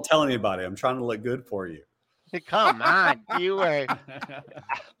 Joel, don't tell anybody. I'm trying to look good for you. Come on, you are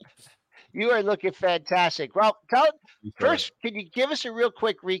looking fantastic. Well, first, can you give us a real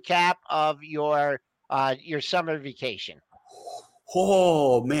quick recap of your summer vacation?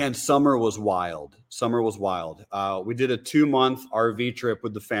 Oh man, summer was wild. We did a 2-month RV trip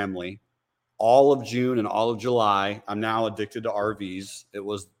with the family. All of June and all of July. I'm now addicted to RVs. It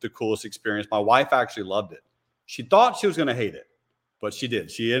was the coolest experience. My wife actually loved it. She thought she was going to hate it, but she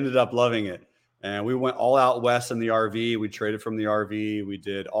did. She ended up loving it. And we went all out west in the RV. We traded from the RV. We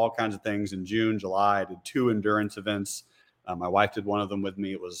did all kinds of things in June, July. I did 2 endurance events. My wife did one of them with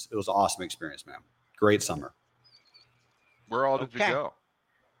me. It was an awesome experience, man. Great summer. Where all did you Okay. go?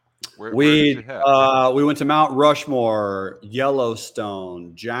 Where We did you head? we went to Mount Rushmore,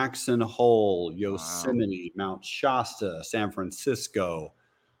 Yellowstone, Jackson Hole, Yosemite, Mount Shasta, San Francisco,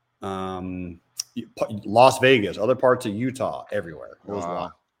 Las Vegas, other parts of Utah, everywhere. It was Wow.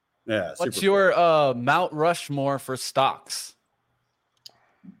 wild. Yeah. What's super your Mount Rushmore for stocks?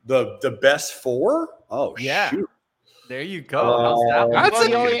 cool. The best 4? Oh Yeah. shoot! There you go. How's that one? That's Well, a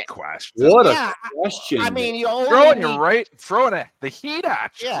you good only- question. What Yeah, a question! I mean, you only Throwing need, the heat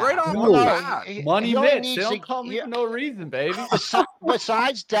at you Yeah. right on No. the bat. Money he only Mitch. needs They to- don't call me yeah. for no reason, baby.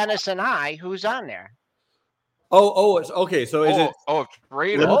 besides Dennis and I, who's on there? it's okay. So is it?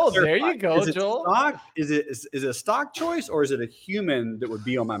 Straight Let me up. Oh, clarify. there you go, Is it Joel. stock? Is it a stock choice or is it a human that would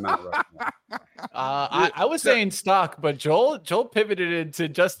be on my Mount Rushmore? I was saying stock, but Joel pivoted into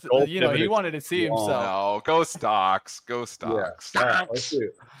just Joel he pivoted wanted to see long. himself. No, go stocks. Go stocks. All right, let's do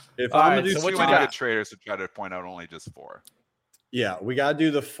it. If All I'm right, gonna do so what Too you many got? good traders to try to point out only just 4. yeah, we got to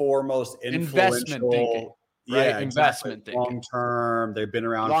do the 4 most Investment influential. thinking, right? Yeah, Investment thinking. long term. They've been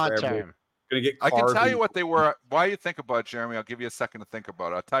around Long forever. term. Gonna get. I can tell carved you what they were. Why you think about it, Jeremy? I'll give you a second to think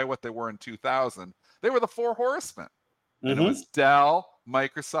about it. I'll tell you what they were in 2000. They were the 4 horsemen. And it Mhm. was Dell,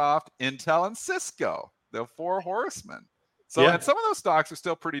 Microsoft, Intel, and Cisco. The 4 horsemen. So, Yeah. and some of those stocks are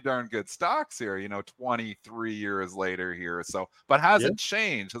still pretty darn good stocks here, 23 years later here or so. But has it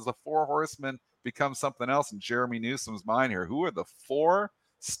changed? Has the 4 horsemen become something else in Jeremy Newsom's mind here? Who are the 4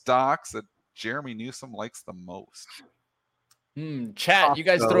 stocks that Jeremy Newsom likes the most? Chat, you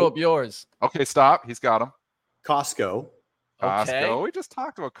guys throw up yours. Okay, stop. He's got them. Costco, Costco. Okay. We just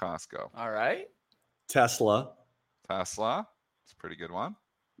talked about Costco. All right. Tesla, Tesla. It's a pretty good one.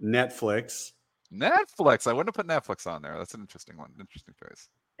 Netflix, Netflix. I wouldn't have put Netflix on there. That's an interesting one. Interesting choice.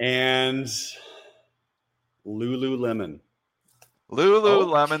 and Lululemon.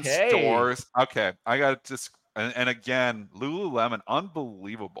 Lululemon Okay. stores. Okay, I got to just and again, Lululemon,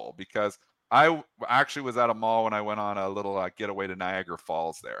 unbelievable because I actually was at a mall when I went on a little getaway to Niagara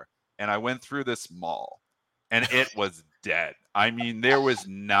Falls there, and I went through this mall, and it was dead. I mean, there was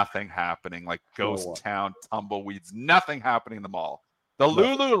nothing happening, like ghost town, tumbleweeds, nothing happening in the mall. The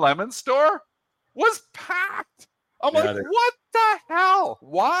Lululemon store was packed. I'm like, what the hell?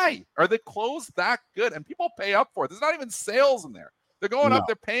 Why are the clothes that good? And people pay up for it. There's not even sales in there. They're going up,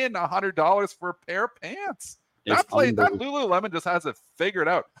 they're paying $100 for a pair of pants. That Lululemon just has it figured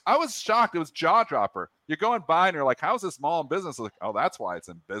out. I was shocked. It was jaw dropper. You're going by and you're like, how's this mall in business? Like, oh, that's why it's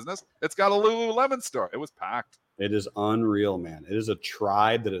in business. It's got a Lululemon store. It was packed. It is unreal, man. It is a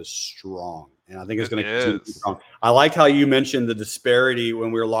tribe that is strong. And I think it's going to continue to be is. strong. I like how you mentioned the disparity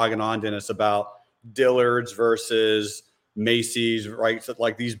when we were logging on, Dennis, about Dillard's versus Macy's, right? So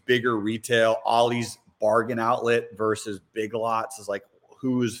like these bigger retail, Ollie's bargain outlet versus Big Lots is like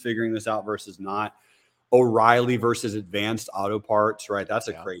who is figuring this out versus not. O'Reilly versus Advanced Auto Parts, right? That's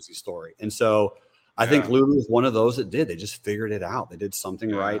a crazy story. And so I think Lulu is one of those that did. They just figured it out. They did something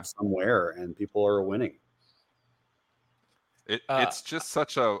right somewhere, and people are winning. It's just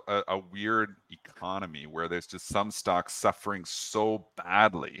such a weird economy where there's just some stocks suffering so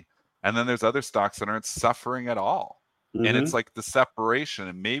badly, and then there's other stocks that aren't suffering at all. Mm-hmm. And it's like the separation,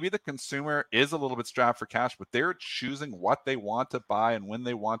 and maybe the consumer is a little bit strapped for cash, but they're choosing what they want to buy and when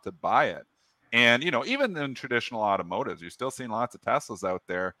they want to buy it. And, even in traditional automotives, you're still seeing lots of Teslas out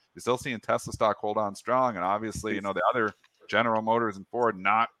there. You're still seeing Tesla stock hold on strong. And obviously, the other General Motors and Ford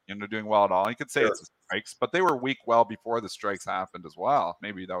not doing well at all. You could say it's the strikes, but they were weak well before the strikes happened as well.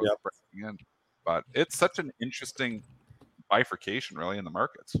 Maybe that was breaking in. But it's such an interesting bifurcation, really, in the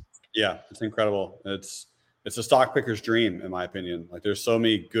markets. Yeah, it's incredible. It's a stock picker's dream, in my opinion. Like, there's so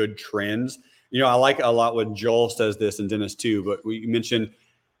many good trends. I like a lot when Joel says this, and Dennis too. But we mentioned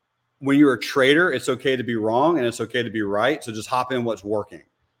when you're a trader, it's okay to be wrong and it's okay to be right. So just hop in what's working,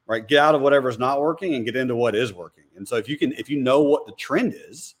 right? Get out of whatever's not working and get into what is working. And so if you know what the trend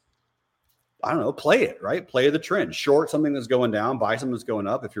is, I don't know, play it, right? Play the trend. Short something that's going down, buy something that's going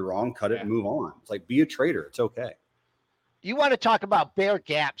up. If you're wrong, cut it and move on. It's like, be a trader. It's okay. You want to talk about bear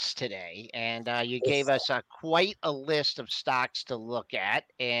gaps today, and you gave us quite a list of stocks to look at.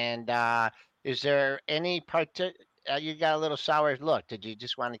 And is there any you got a little sour look? Did you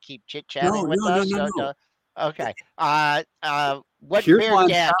just want to keep chit chatting with us? No. Okay. What here's bear why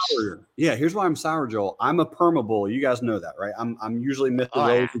gaps? I'm sour. Yeah, here's why I'm sour, Joel. I'm a perma bull. You guys know that, right? I'm usually Mr.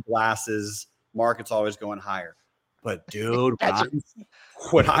 Rosy glasses. Market's always going higher. But dude,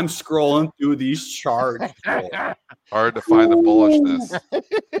 when I'm scrolling through these charts, hard to find the bullishness.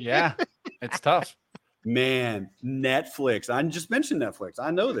 Yeah, it's tough. Man, Netflix. I just mentioned Netflix.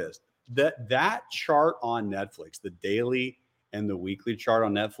 I know this. That chart on Netflix, the daily and the weekly chart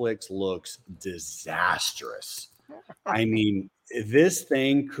on Netflix, looks disastrous. I mean, this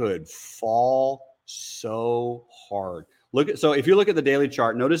thing could fall so hard. So if you look at the daily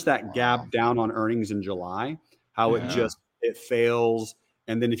chart, notice that gap down on earnings in July, how it fails.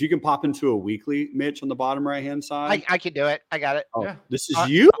 And then if you can pop into a weekly, Mitch, on the bottom right-hand side. I can do it. I got it. Oh, yeah. This is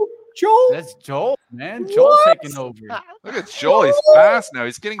you, Joel? That's Joel, man. Joel's taking over. Look at Joel. He's fast now.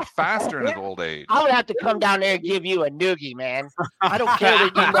 He's getting faster in his old age. I would have to come down there and give you a noogie, man. I don't care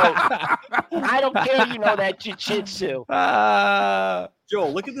that I don't care you know that jiu-jitsu.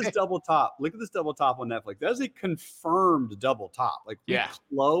 Joel, look at this double top. Look at this double top on Netflix. That is a confirmed double top. Like, we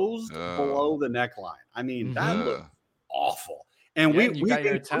closed below the neckline. I mean, that looks awful. And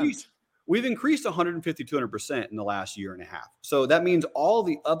we've increased 150, 200% in the last year and a half. So that means all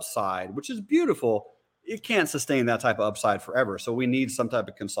the upside, which is beautiful, it can't sustain that type of upside forever. So we need some type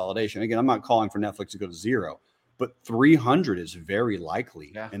of consolidation. Again, I'm not calling for Netflix to go to zero, but 300 is very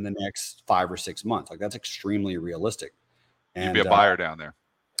likely in the next 5 or 6 months. Like, that's extremely realistic. And you'd be a buyer down there.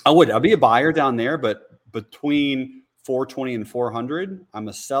 I'd be a buyer down there, but between 420 and 400, I'm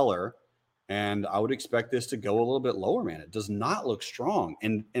a seller. And I would expect this to go a little bit lower, man. It does not look strong.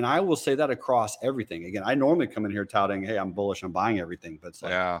 And I will say that across everything. Again, I normally come in here touting, hey, I'm bullish, I'm buying everything. But it's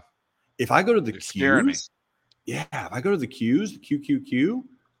like, if I go to the Qs, if I go to the Qs, the QQQ,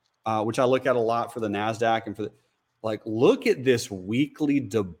 which I look at a lot for the NASDAQ and look at this weekly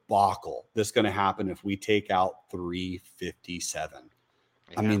debacle that's going to happen if we take out 357.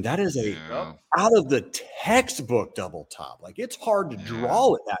 Yeah. I mean, that is out of the textbook double top. Like, it's hard to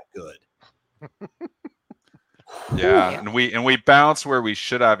draw it that good. And we bounced where we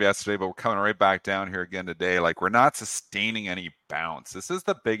should have yesterday, but we're coming right back down here again today. Like, we're not sustaining any bounce. This is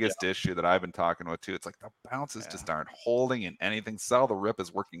the biggest issue that I've been talking about too. It's like the bounces just aren't holding in anything. Sell the rip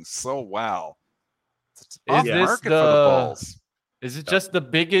is working so well. It's a market for the bulls. Is it just the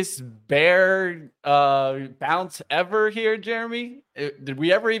biggest bear bounce ever here, Jeremy? Did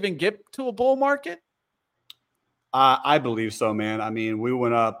we ever even get to a bull market? I believe so, man. I mean, we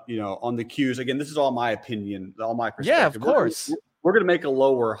went up, on the Qs. Again, this is all my opinion, all my perspective. Yeah, of course. We're going to make a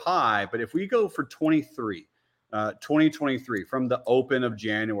lower high, but if we go for 2023 from the open of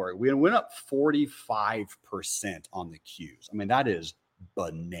January, we went up 45% on the Qs. I mean, that is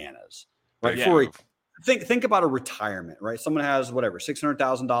bananas, right? Think about a retirement, right? Someone has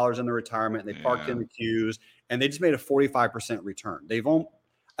 $600,000 in their retirement, and they parked in the Qs, and they just made a 45% return. They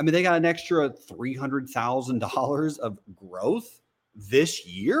got an extra $300,000 of growth this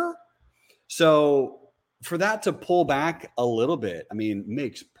year. So for that to pull back a little bit, I mean,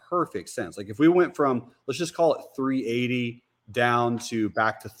 makes perfect sense. Like, if we went from, let's just call it 380 down to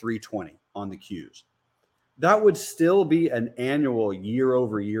back to 320 on the Qs, that would still be an annual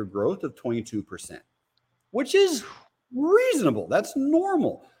year-over-year growth of 22%, which is reasonable. That's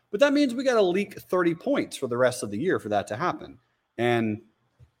normal. But that means we got to leak 30 points for the rest of the year for that to happen. And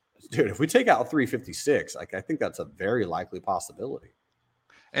dude, if we take out 356, I think that's a very likely possibility.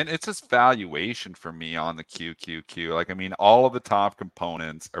 And it's just valuation for me on the QQQ. Like, I mean, all of the top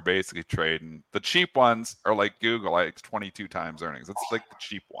components are basically trading. The cheap ones are like Google, like 22 times earnings. It's like the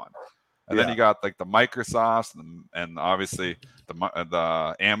cheap one. And then you got like the Microsofts and obviously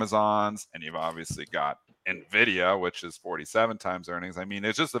the Amazons, and you've obviously got NVIDIA, which is 47 times earnings. I mean,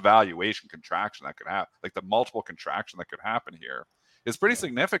 it's just the valuation contraction that could happen, like the multiple contraction that could happen here. is pretty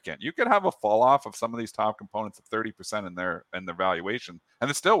significant. You could have a fall off of some of these top components of 30% in their valuation,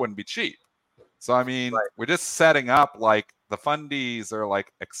 and it still wouldn't be cheap. So I mean, we're just setting up like the fundies are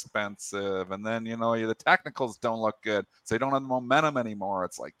like expensive, and then the technicals don't look good, so they don't have the momentum anymore.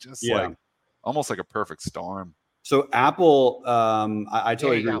 It's like like almost like a perfect storm. So Apple, I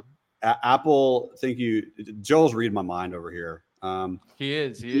totally agree. Apple, thank you. Joel's reading my mind over here. He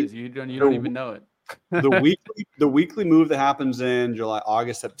is. You don't even know it. the weekly move that happens in July,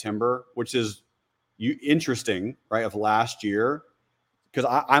 August, September, which is interesting, right? Of last year, because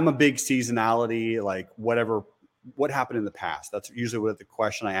I'm a big seasonality, like what happened in the past. That's usually what the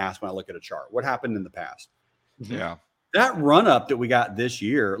question I ask when I look at a chart. What happened in the past? Yeah. That run up that we got this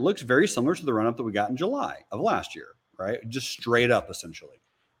year looks very similar to the run up that we got in July of last year, right? Just straight up essentially.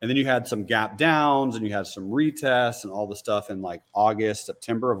 And then you had some gap downs and you had some retests and all the stuff in like August,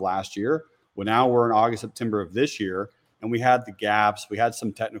 September of last year. Well, now we're in August, September of this year, and we had the gaps. We had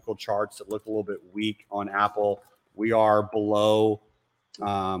some technical charts that look a little bit weak on Apple. We are below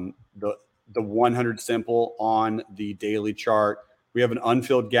the 100 simple on the daily chart. We have an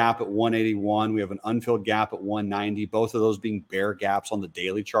unfilled gap at 181. We have an unfilled gap at 190, both of those being bear gaps on the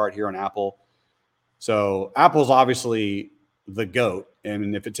daily chart here on Apple. So Apple's obviously the GOAT.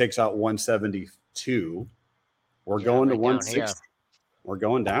 And if it takes out 172, we're going to 160. We're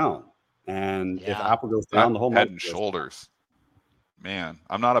going down. And if Apple goes down, the whole head and shoulders. Man,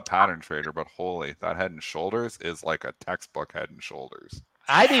 I'm not a pattern trader, but holy, that head and shoulders is like a textbook head and shoulders.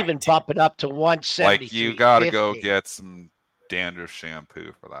 I'd even bump it up to 170. Like you got to go get some dandruff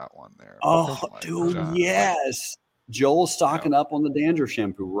shampoo for that one there. Oh, dude, yes. Joel's stocking up on the dandruff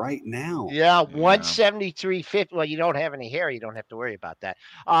shampoo right now. Yeah, 173.50. Well, you don't have any hair. You don't have to worry about that.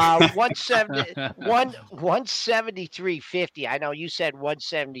 173.50. I know you said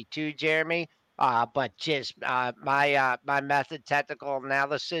 172, Jeremy. But just my method technical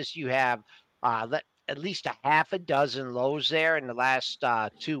analysis, you have at least a half a dozen lows there in the last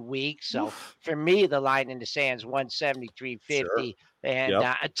 2 weeks. So for me, the line in the sand is 173.50, and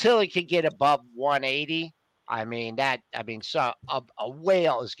until it can get above 180. So a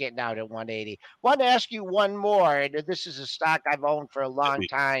whale is getting out at 180. Want to ask you one more, and this is a stock I've owned for a long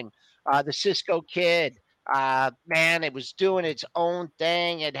time. The Cisco Kid, man, it was doing its own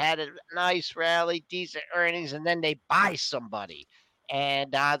thing. It had a nice rally, decent earnings, and then they buy somebody.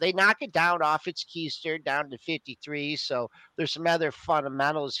 And they knock it down off its keister down to 53. So there's some other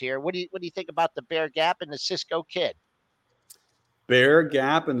fundamentals here. What do you think about the bear gap and the Cisco Kid? Bear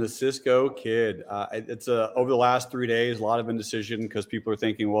gap and the Cisco Kid. It's over the last 3 days, a lot of indecision because people are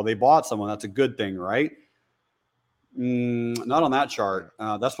thinking, well, they bought someone. That's a good thing, right? Not on that chart.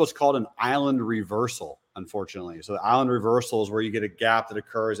 That's what's called an island reversal, unfortunately. So the island reversal is where you get a gap that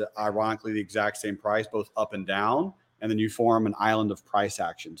occurs at ironically the exact same price, both up and down, and then you form an island of price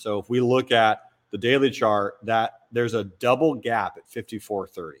action. So if we look at the daily chart, that there's a double gap at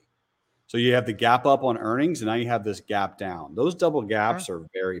 54.30. So you have the gap up on earnings, and now you have this gap down. Those double gaps are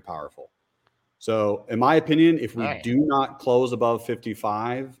very powerful. So in my opinion, if we do not close above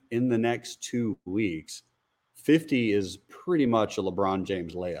 55 in the next 2 weeks, 50 is pretty much a LeBron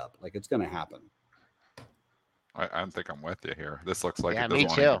James layup. Like it's going to happen. I think I'm with you here. This looks like it me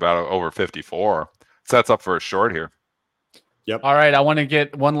doesn't too. want to about over 54. Sets up for a short here. Yep. All right. I want to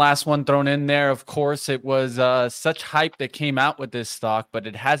get one last one thrown in there. Of course, it was such hype that came out with this stock, but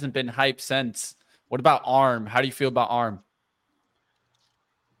it hasn't been hype since. What about ARM? How do you feel about ARM?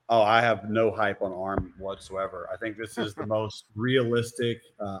 Oh, I have no hype on ARM whatsoever. I think this is the most realistic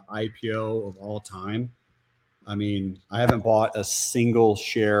IPO of all time. I mean, I haven't bought a single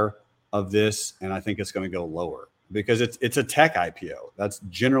share of this, and I think it's going to go lower because it's a tech IPO. That's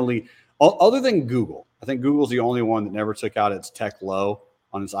generally, other than Google. I think Google's the only one that never took out its tech low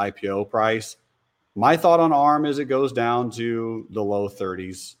on its IPO price. My thought on ARM is it goes down to the low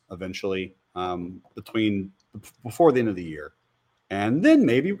 30s eventually before the end of the year. And then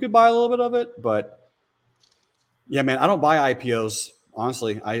maybe we could buy a little bit of it. But yeah, man, I don't buy IPOs.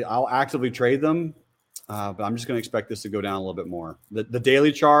 Honestly, I'll actively trade them. But I'm just going to expect this to go down a little bit more. The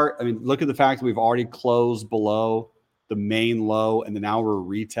daily chart, I mean, look at the fact that we've already closed below the main low, and then now we're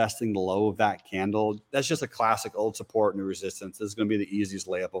retesting the low of that candle. That's just a classic old support and resistance. This is going to be the easiest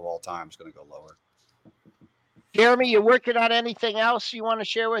layup of all time. It's going to go lower. Jeremy, you working on anything else you want to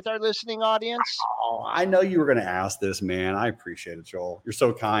share with our listening audience? Oh, I know you were going to ask this, man. I appreciate it, Joel. You're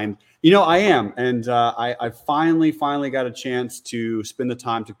so kind. You know, I am. And I finally got a chance to spend the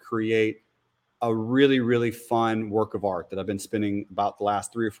time to create a really, really fun work of art that I've been spending about the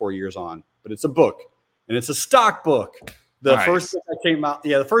last 3 or 4 years on. But it's a book, and it's a stock book. The Nice. first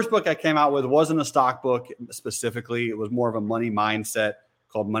book I came out with wasn't a stock book specifically. It was more of a money mindset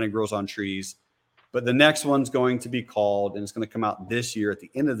called Money Grows on Trees. But the next one's going to be called, and it's going to come out this year, at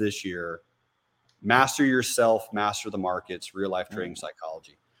the end of this year, Master Yourself, Master the Markets, Real Life Trading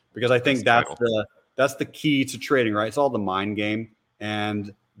Psychology. Because I think that's the key to trading, right? It's all the mind game.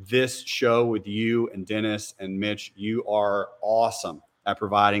 And this show with you and Dennis and Mitch, you are awesome at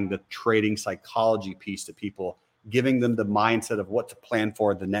providing the trading psychology piece to people, giving them the mindset of what to plan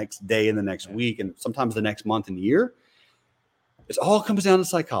for the next day and the next week and sometimes the next month and year. It all comes down to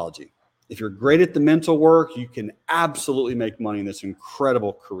psychology. If you're great at the mental work, you can absolutely make money in this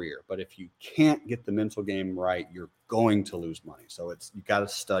incredible career. But if you can't get the mental game right, you're going to lose money. So you got to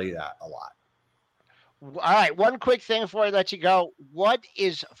study that a lot. All right, one quick thing before I let you go. What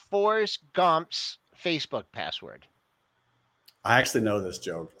is Forrest Gump's Facebook password? I actually know this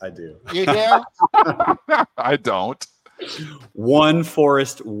joke. I do. You do? I don't. One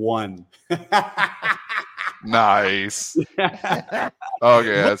Forrest one. Nice. Okay,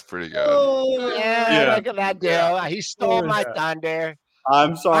 that's pretty good. Yeah, look at that deal. He stole my thunder.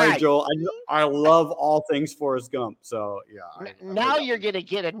 I'm sorry, right. Joel. I love all things Forrest Gump. So, yeah. Now you're going to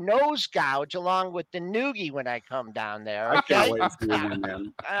get a nose gouge along with the noogie when I come down there. Okay? I can't wait to see you,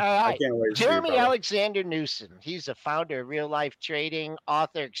 man. All right. I can't wait to Jeremy see you, Alexander Newsom. He's the founder of Real Life Trading,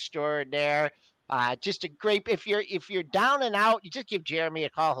 author extraordinaire. Just a great. If you're down and out, you just give Jeremy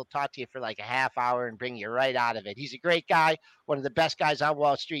a call. He'll talk to you for like a half hour and bring you right out of it. He's a great guy, one of the best guys on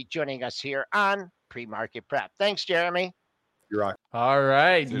Wall Street, joining us here on Pre-Market Prep. Thanks, Jeremy. You're right. All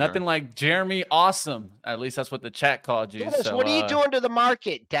right. Nothing like Jeremy Awesome. At least that's what the chat called you. Dennis, so, what are you doing to the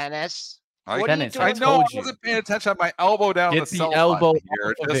market, Dennis? Dennis, I know I wasn't paying attention. I had my elbow down on the sell elbow button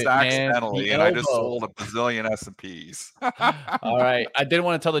here just accidentally, and I just sold a bazillion S&Ps. All right. I did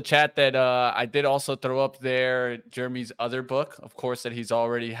want to tell the chat that I did also throw up there Jeremy's other book, of course, that he's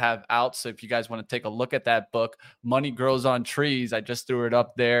already have out. So if you guys want to take a look at that book, Money Grows on Trees, I just threw it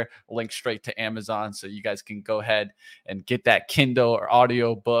up there, link straight to Amazon. So you guys can go ahead and get that Kindle or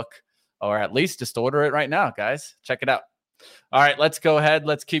audio book, or at least just order it right now, guys. Check it out. All right, let's go ahead.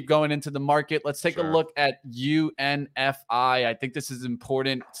 Let's keep going into the market. Let's take a look at UNFI. I think this is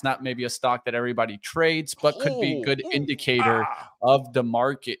important. It's not maybe a stock that everybody trades, but could be a good indicator of the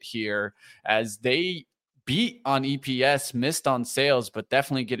market here, as they beat on EPS, missed on sales, but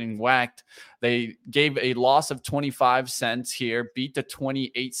definitely getting whacked. They gave a loss of 25 cents here, beat the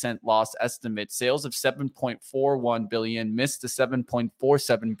 28-cent loss estimate. Sales of 7.41 billion, missed the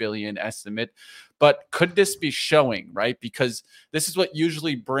 7.47 billion estimate. But could this be showing, right? Because this is what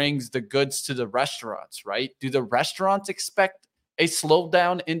usually brings the goods to the restaurants, right? Do the restaurants expect a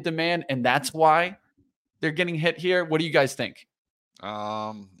slowdown in demand, and that's why they're getting hit here? What do you guys think?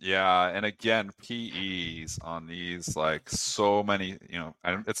 Yeah, and again, PEs on these, like so many,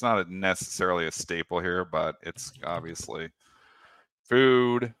 it's not necessarily a staple here, but it's obviously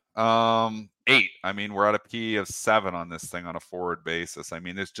food. 8. I mean, we're at a PE of 7 on this thing on a forward basis. I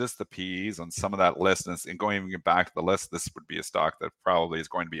mean, there's just the PEs on some of that list, and going even back to the list, this would be a stock that probably is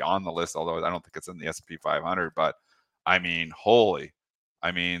going to be on the list, although I don't think it's in the S&P 500. But I mean,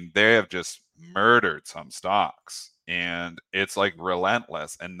 they have just murdered some stocks. And it's like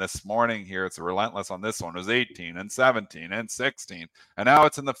relentless. And this morning here, it's relentless on this one. It was 18 and 17 and 16. And now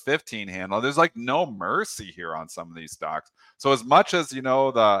it's in the 15 handle. There's like no mercy here on some of these stocks. So as much as,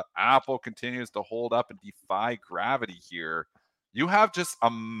 the Apple continues to hold up and defy gravity here, you have just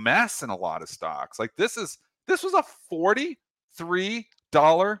a mess in a lot of stocks. Like this was a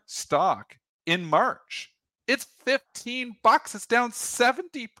 $43 stock in March. It's $15. It's down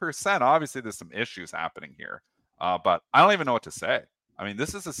 70%. Obviously, there's some issues happening here. But I don't even know what to say. I mean,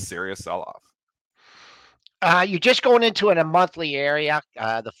 this is a serious sell-off. You're just going into a monthly area.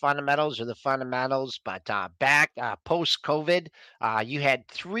 The fundamentals are the fundamentals, but back post-COVID, you had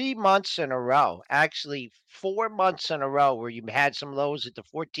 3 months in a row, actually 4 months in a row, where you had some lows at the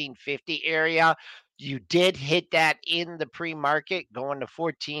 1450 area. You did hit that in the pre-market, going to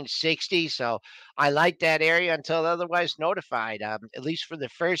 1460. So I like that area until otherwise notified, at least for the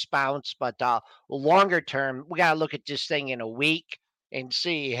first bounce. But longer term, we got to look at this thing in a week and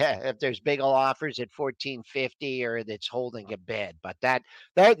see if there's big old offers at 1450 or that's holding a bid. But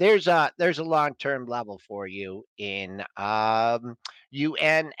there's a long-term level for you in UNFI.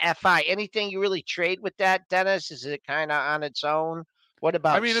 Anything you really trade with that, Dennis? Is it kind of on its own? What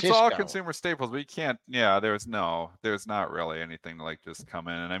about Cisco? Cisco? It's all consumer staples, but you can't. Yeah, there's not really anything to like just come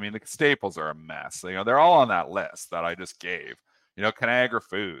in. And I mean, the staples are a mess. They're all on that list that I just gave. Conagra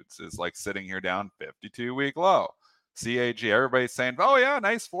Foods is like sitting here down 52-week low. CAG. Everybody's saying, oh yeah,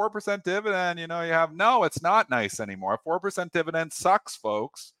 nice 4% dividend. You have, no, it's not nice anymore. 4% dividend sucks,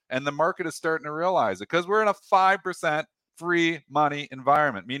 folks. And the market is starting to realize it because we're in a 5% free money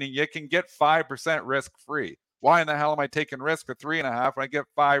environment, meaning you can get 5% risk free. Why in the hell am I taking risk for 3.5 when I get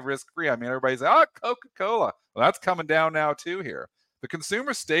 5 risk free? I mean, everybody's like, oh, Coca-Cola. Well, that's coming down now too here. The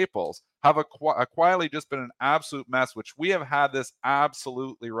consumer staples have quietly just been an absolute mess, which we have had this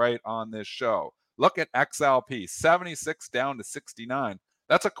absolutely right on this show. Look at XLP, 76 down to 69.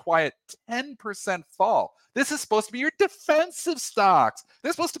 That's a quiet 10% fall. This is supposed to be your defensive stocks.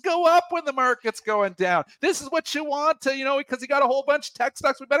 They're supposed to go up when the market's going down. This is what you want to, because you got a whole bunch of tech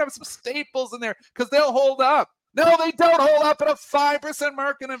stocks. We better have some staples in there because they'll hold up. No, they don't hold up in a 5%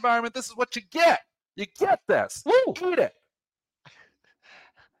 market environment. This is what you get. You get this. Woo. Eat it.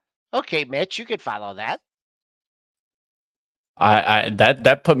 Okay, Mitch, you could follow that.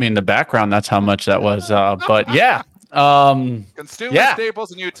 That put me in the background. That's how much that was. But yeah. Consumer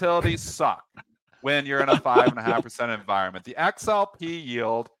staples and utilities suck when you're in a 5.5% environment. The XLP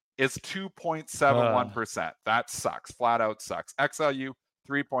yield is 2.71%. That sucks. Flat out sucks. XLU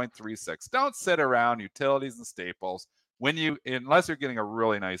 3.36. Don't sit around utilities and staples unless you're getting a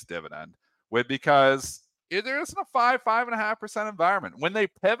really nice dividend, because there isn't a 5.5% environment. When they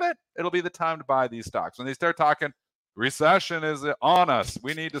pivot, it'll be the time to buy these stocks. When they start talking recession is on us,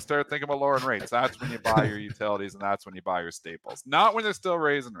 we need to start thinking about lowering rates. That's when you buy your utilities and that's when you buy your staples. Not when they're still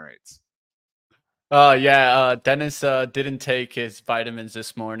raising rates. Dennis didn't take his vitamins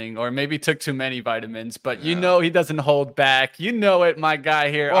this morning, or maybe took too many vitamins, but he doesn't hold back. You know it, my guy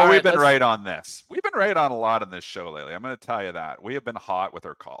here. Well, we've been right on this. We've been right on a lot in this show lately. I'm going to tell you that. We have been hot with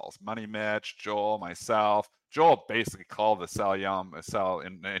our calls. Money Mitch, Joel, myself. Joel basically called the sell,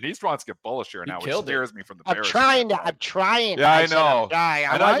 and he wants to get bullish here now, which scares me from the bearish. I'm trying. Yeah, I know.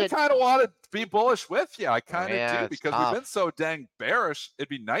 I kind of want to be bullish with you. I kind of do, because we've been so dang bearish. It'd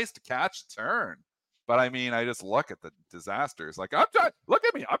be nice to catch a turn. But I mean, I just look at the disasters. Like, look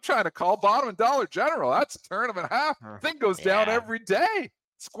at me. I'm trying to call bottom in Dollar General. That's a turn of a half. Thing goes down every day.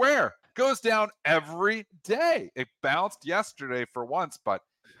 Square goes down every day. It bounced yesterday for once, but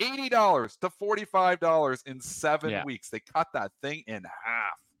 $80 to $45 in 7 weeks. They cut that thing in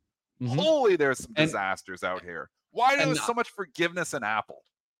half. Mm-hmm. Holy, there's some disasters out here. Why is there so much forgiveness in Apple?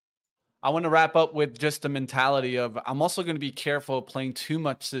 I want to wrap up with just the mentality of, I'm also going to be careful of playing too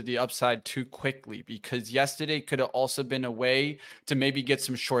much to the upside too quickly, because yesterday could have also been a way to maybe get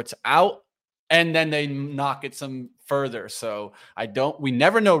some shorts out and then they knock it some further. So we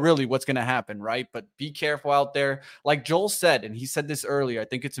never know really what's going to happen, right? But be careful out there. Like Joel said, and he said this earlier, I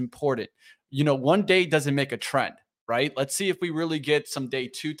think it's important. One day doesn't make a trend, right? Let's see if we really get some day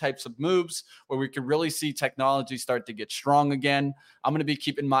 2 types of moves where we can really see technology start to get strong again. I'm going to be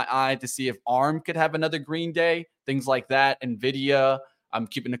keeping my eye to see if ARM could have another green day, things like that. NVIDIA, I'm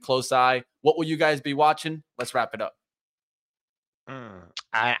keeping a close eye. What will you guys be watching? Let's wrap it up.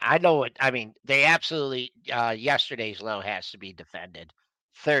 I know it. I mean, they absolutely, yesterday's low has to be defended.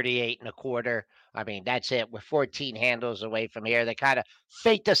 38.25. I mean, that's it. We're 14 handles away from here. They kind of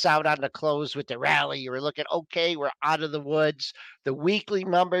faked us out on the close with the rally. You were looking, okay, we're out of the woods. The weekly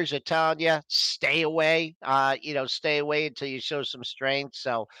numbers are telling you, stay away. Stay away until you show some strength.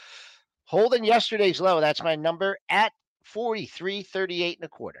 So holding yesterday's low, that's my number at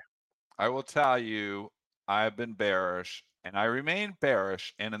 43.38.25. I will tell you, I've been bearish, and I remain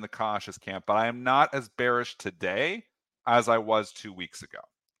bearish and in the cautious camp, but I am not as bearish today as I was 2 weeks ago.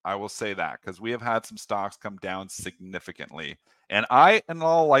 I will say that, because we have had some stocks come down significantly. And I, in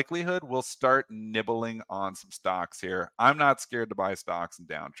all likelihood, will start nibbling on some stocks here. I'm not scared to buy stocks in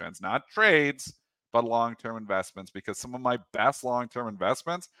downtrends, not trades, but long-term investments, because some of my best long-term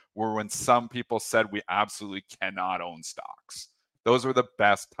investments were when some people said we absolutely cannot own stocks. Those were the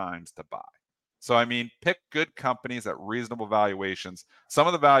best times to buy. So, I mean, pick good companies at reasonable valuations. Some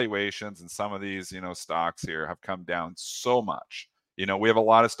of the valuations and some of these, stocks here have come down so much. We have a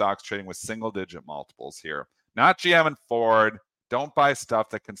lot of stocks trading with single-digit multiples here. Not GM and Ford. Don't buy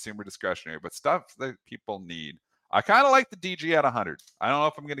stuff that consumer discretionary, but stuff that people need. I kind of like the DG at 100. I don't know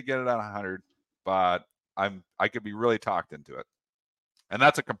if I'm going to get it at 100, but I could be really talked into it. And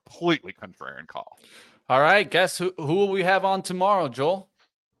that's a completely contrarian call. All right, guess who will we have on tomorrow, Joel?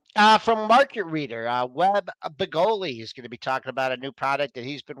 From Market Reader, Webb Begoli is going to be talking about a new product that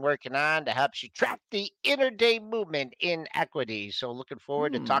he's been working on to help you track the intraday movement in equities. So looking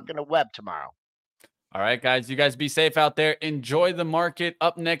forward to talking to Webb tomorrow. All right, guys, you guys be safe out there. Enjoy the market.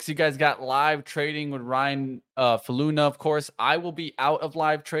 Up next, you guys got live trading with Ryan Faluna, of course. I will be out of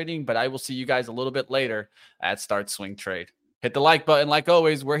live trading, but I will see you guys a little bit later at Start Swing Trade. Hit the like button. Like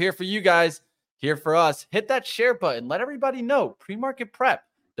always, we're here for you guys. here for us. Hit that share button. Let everybody know. Pre-market prep,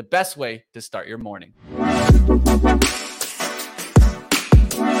 the best way to start your morning.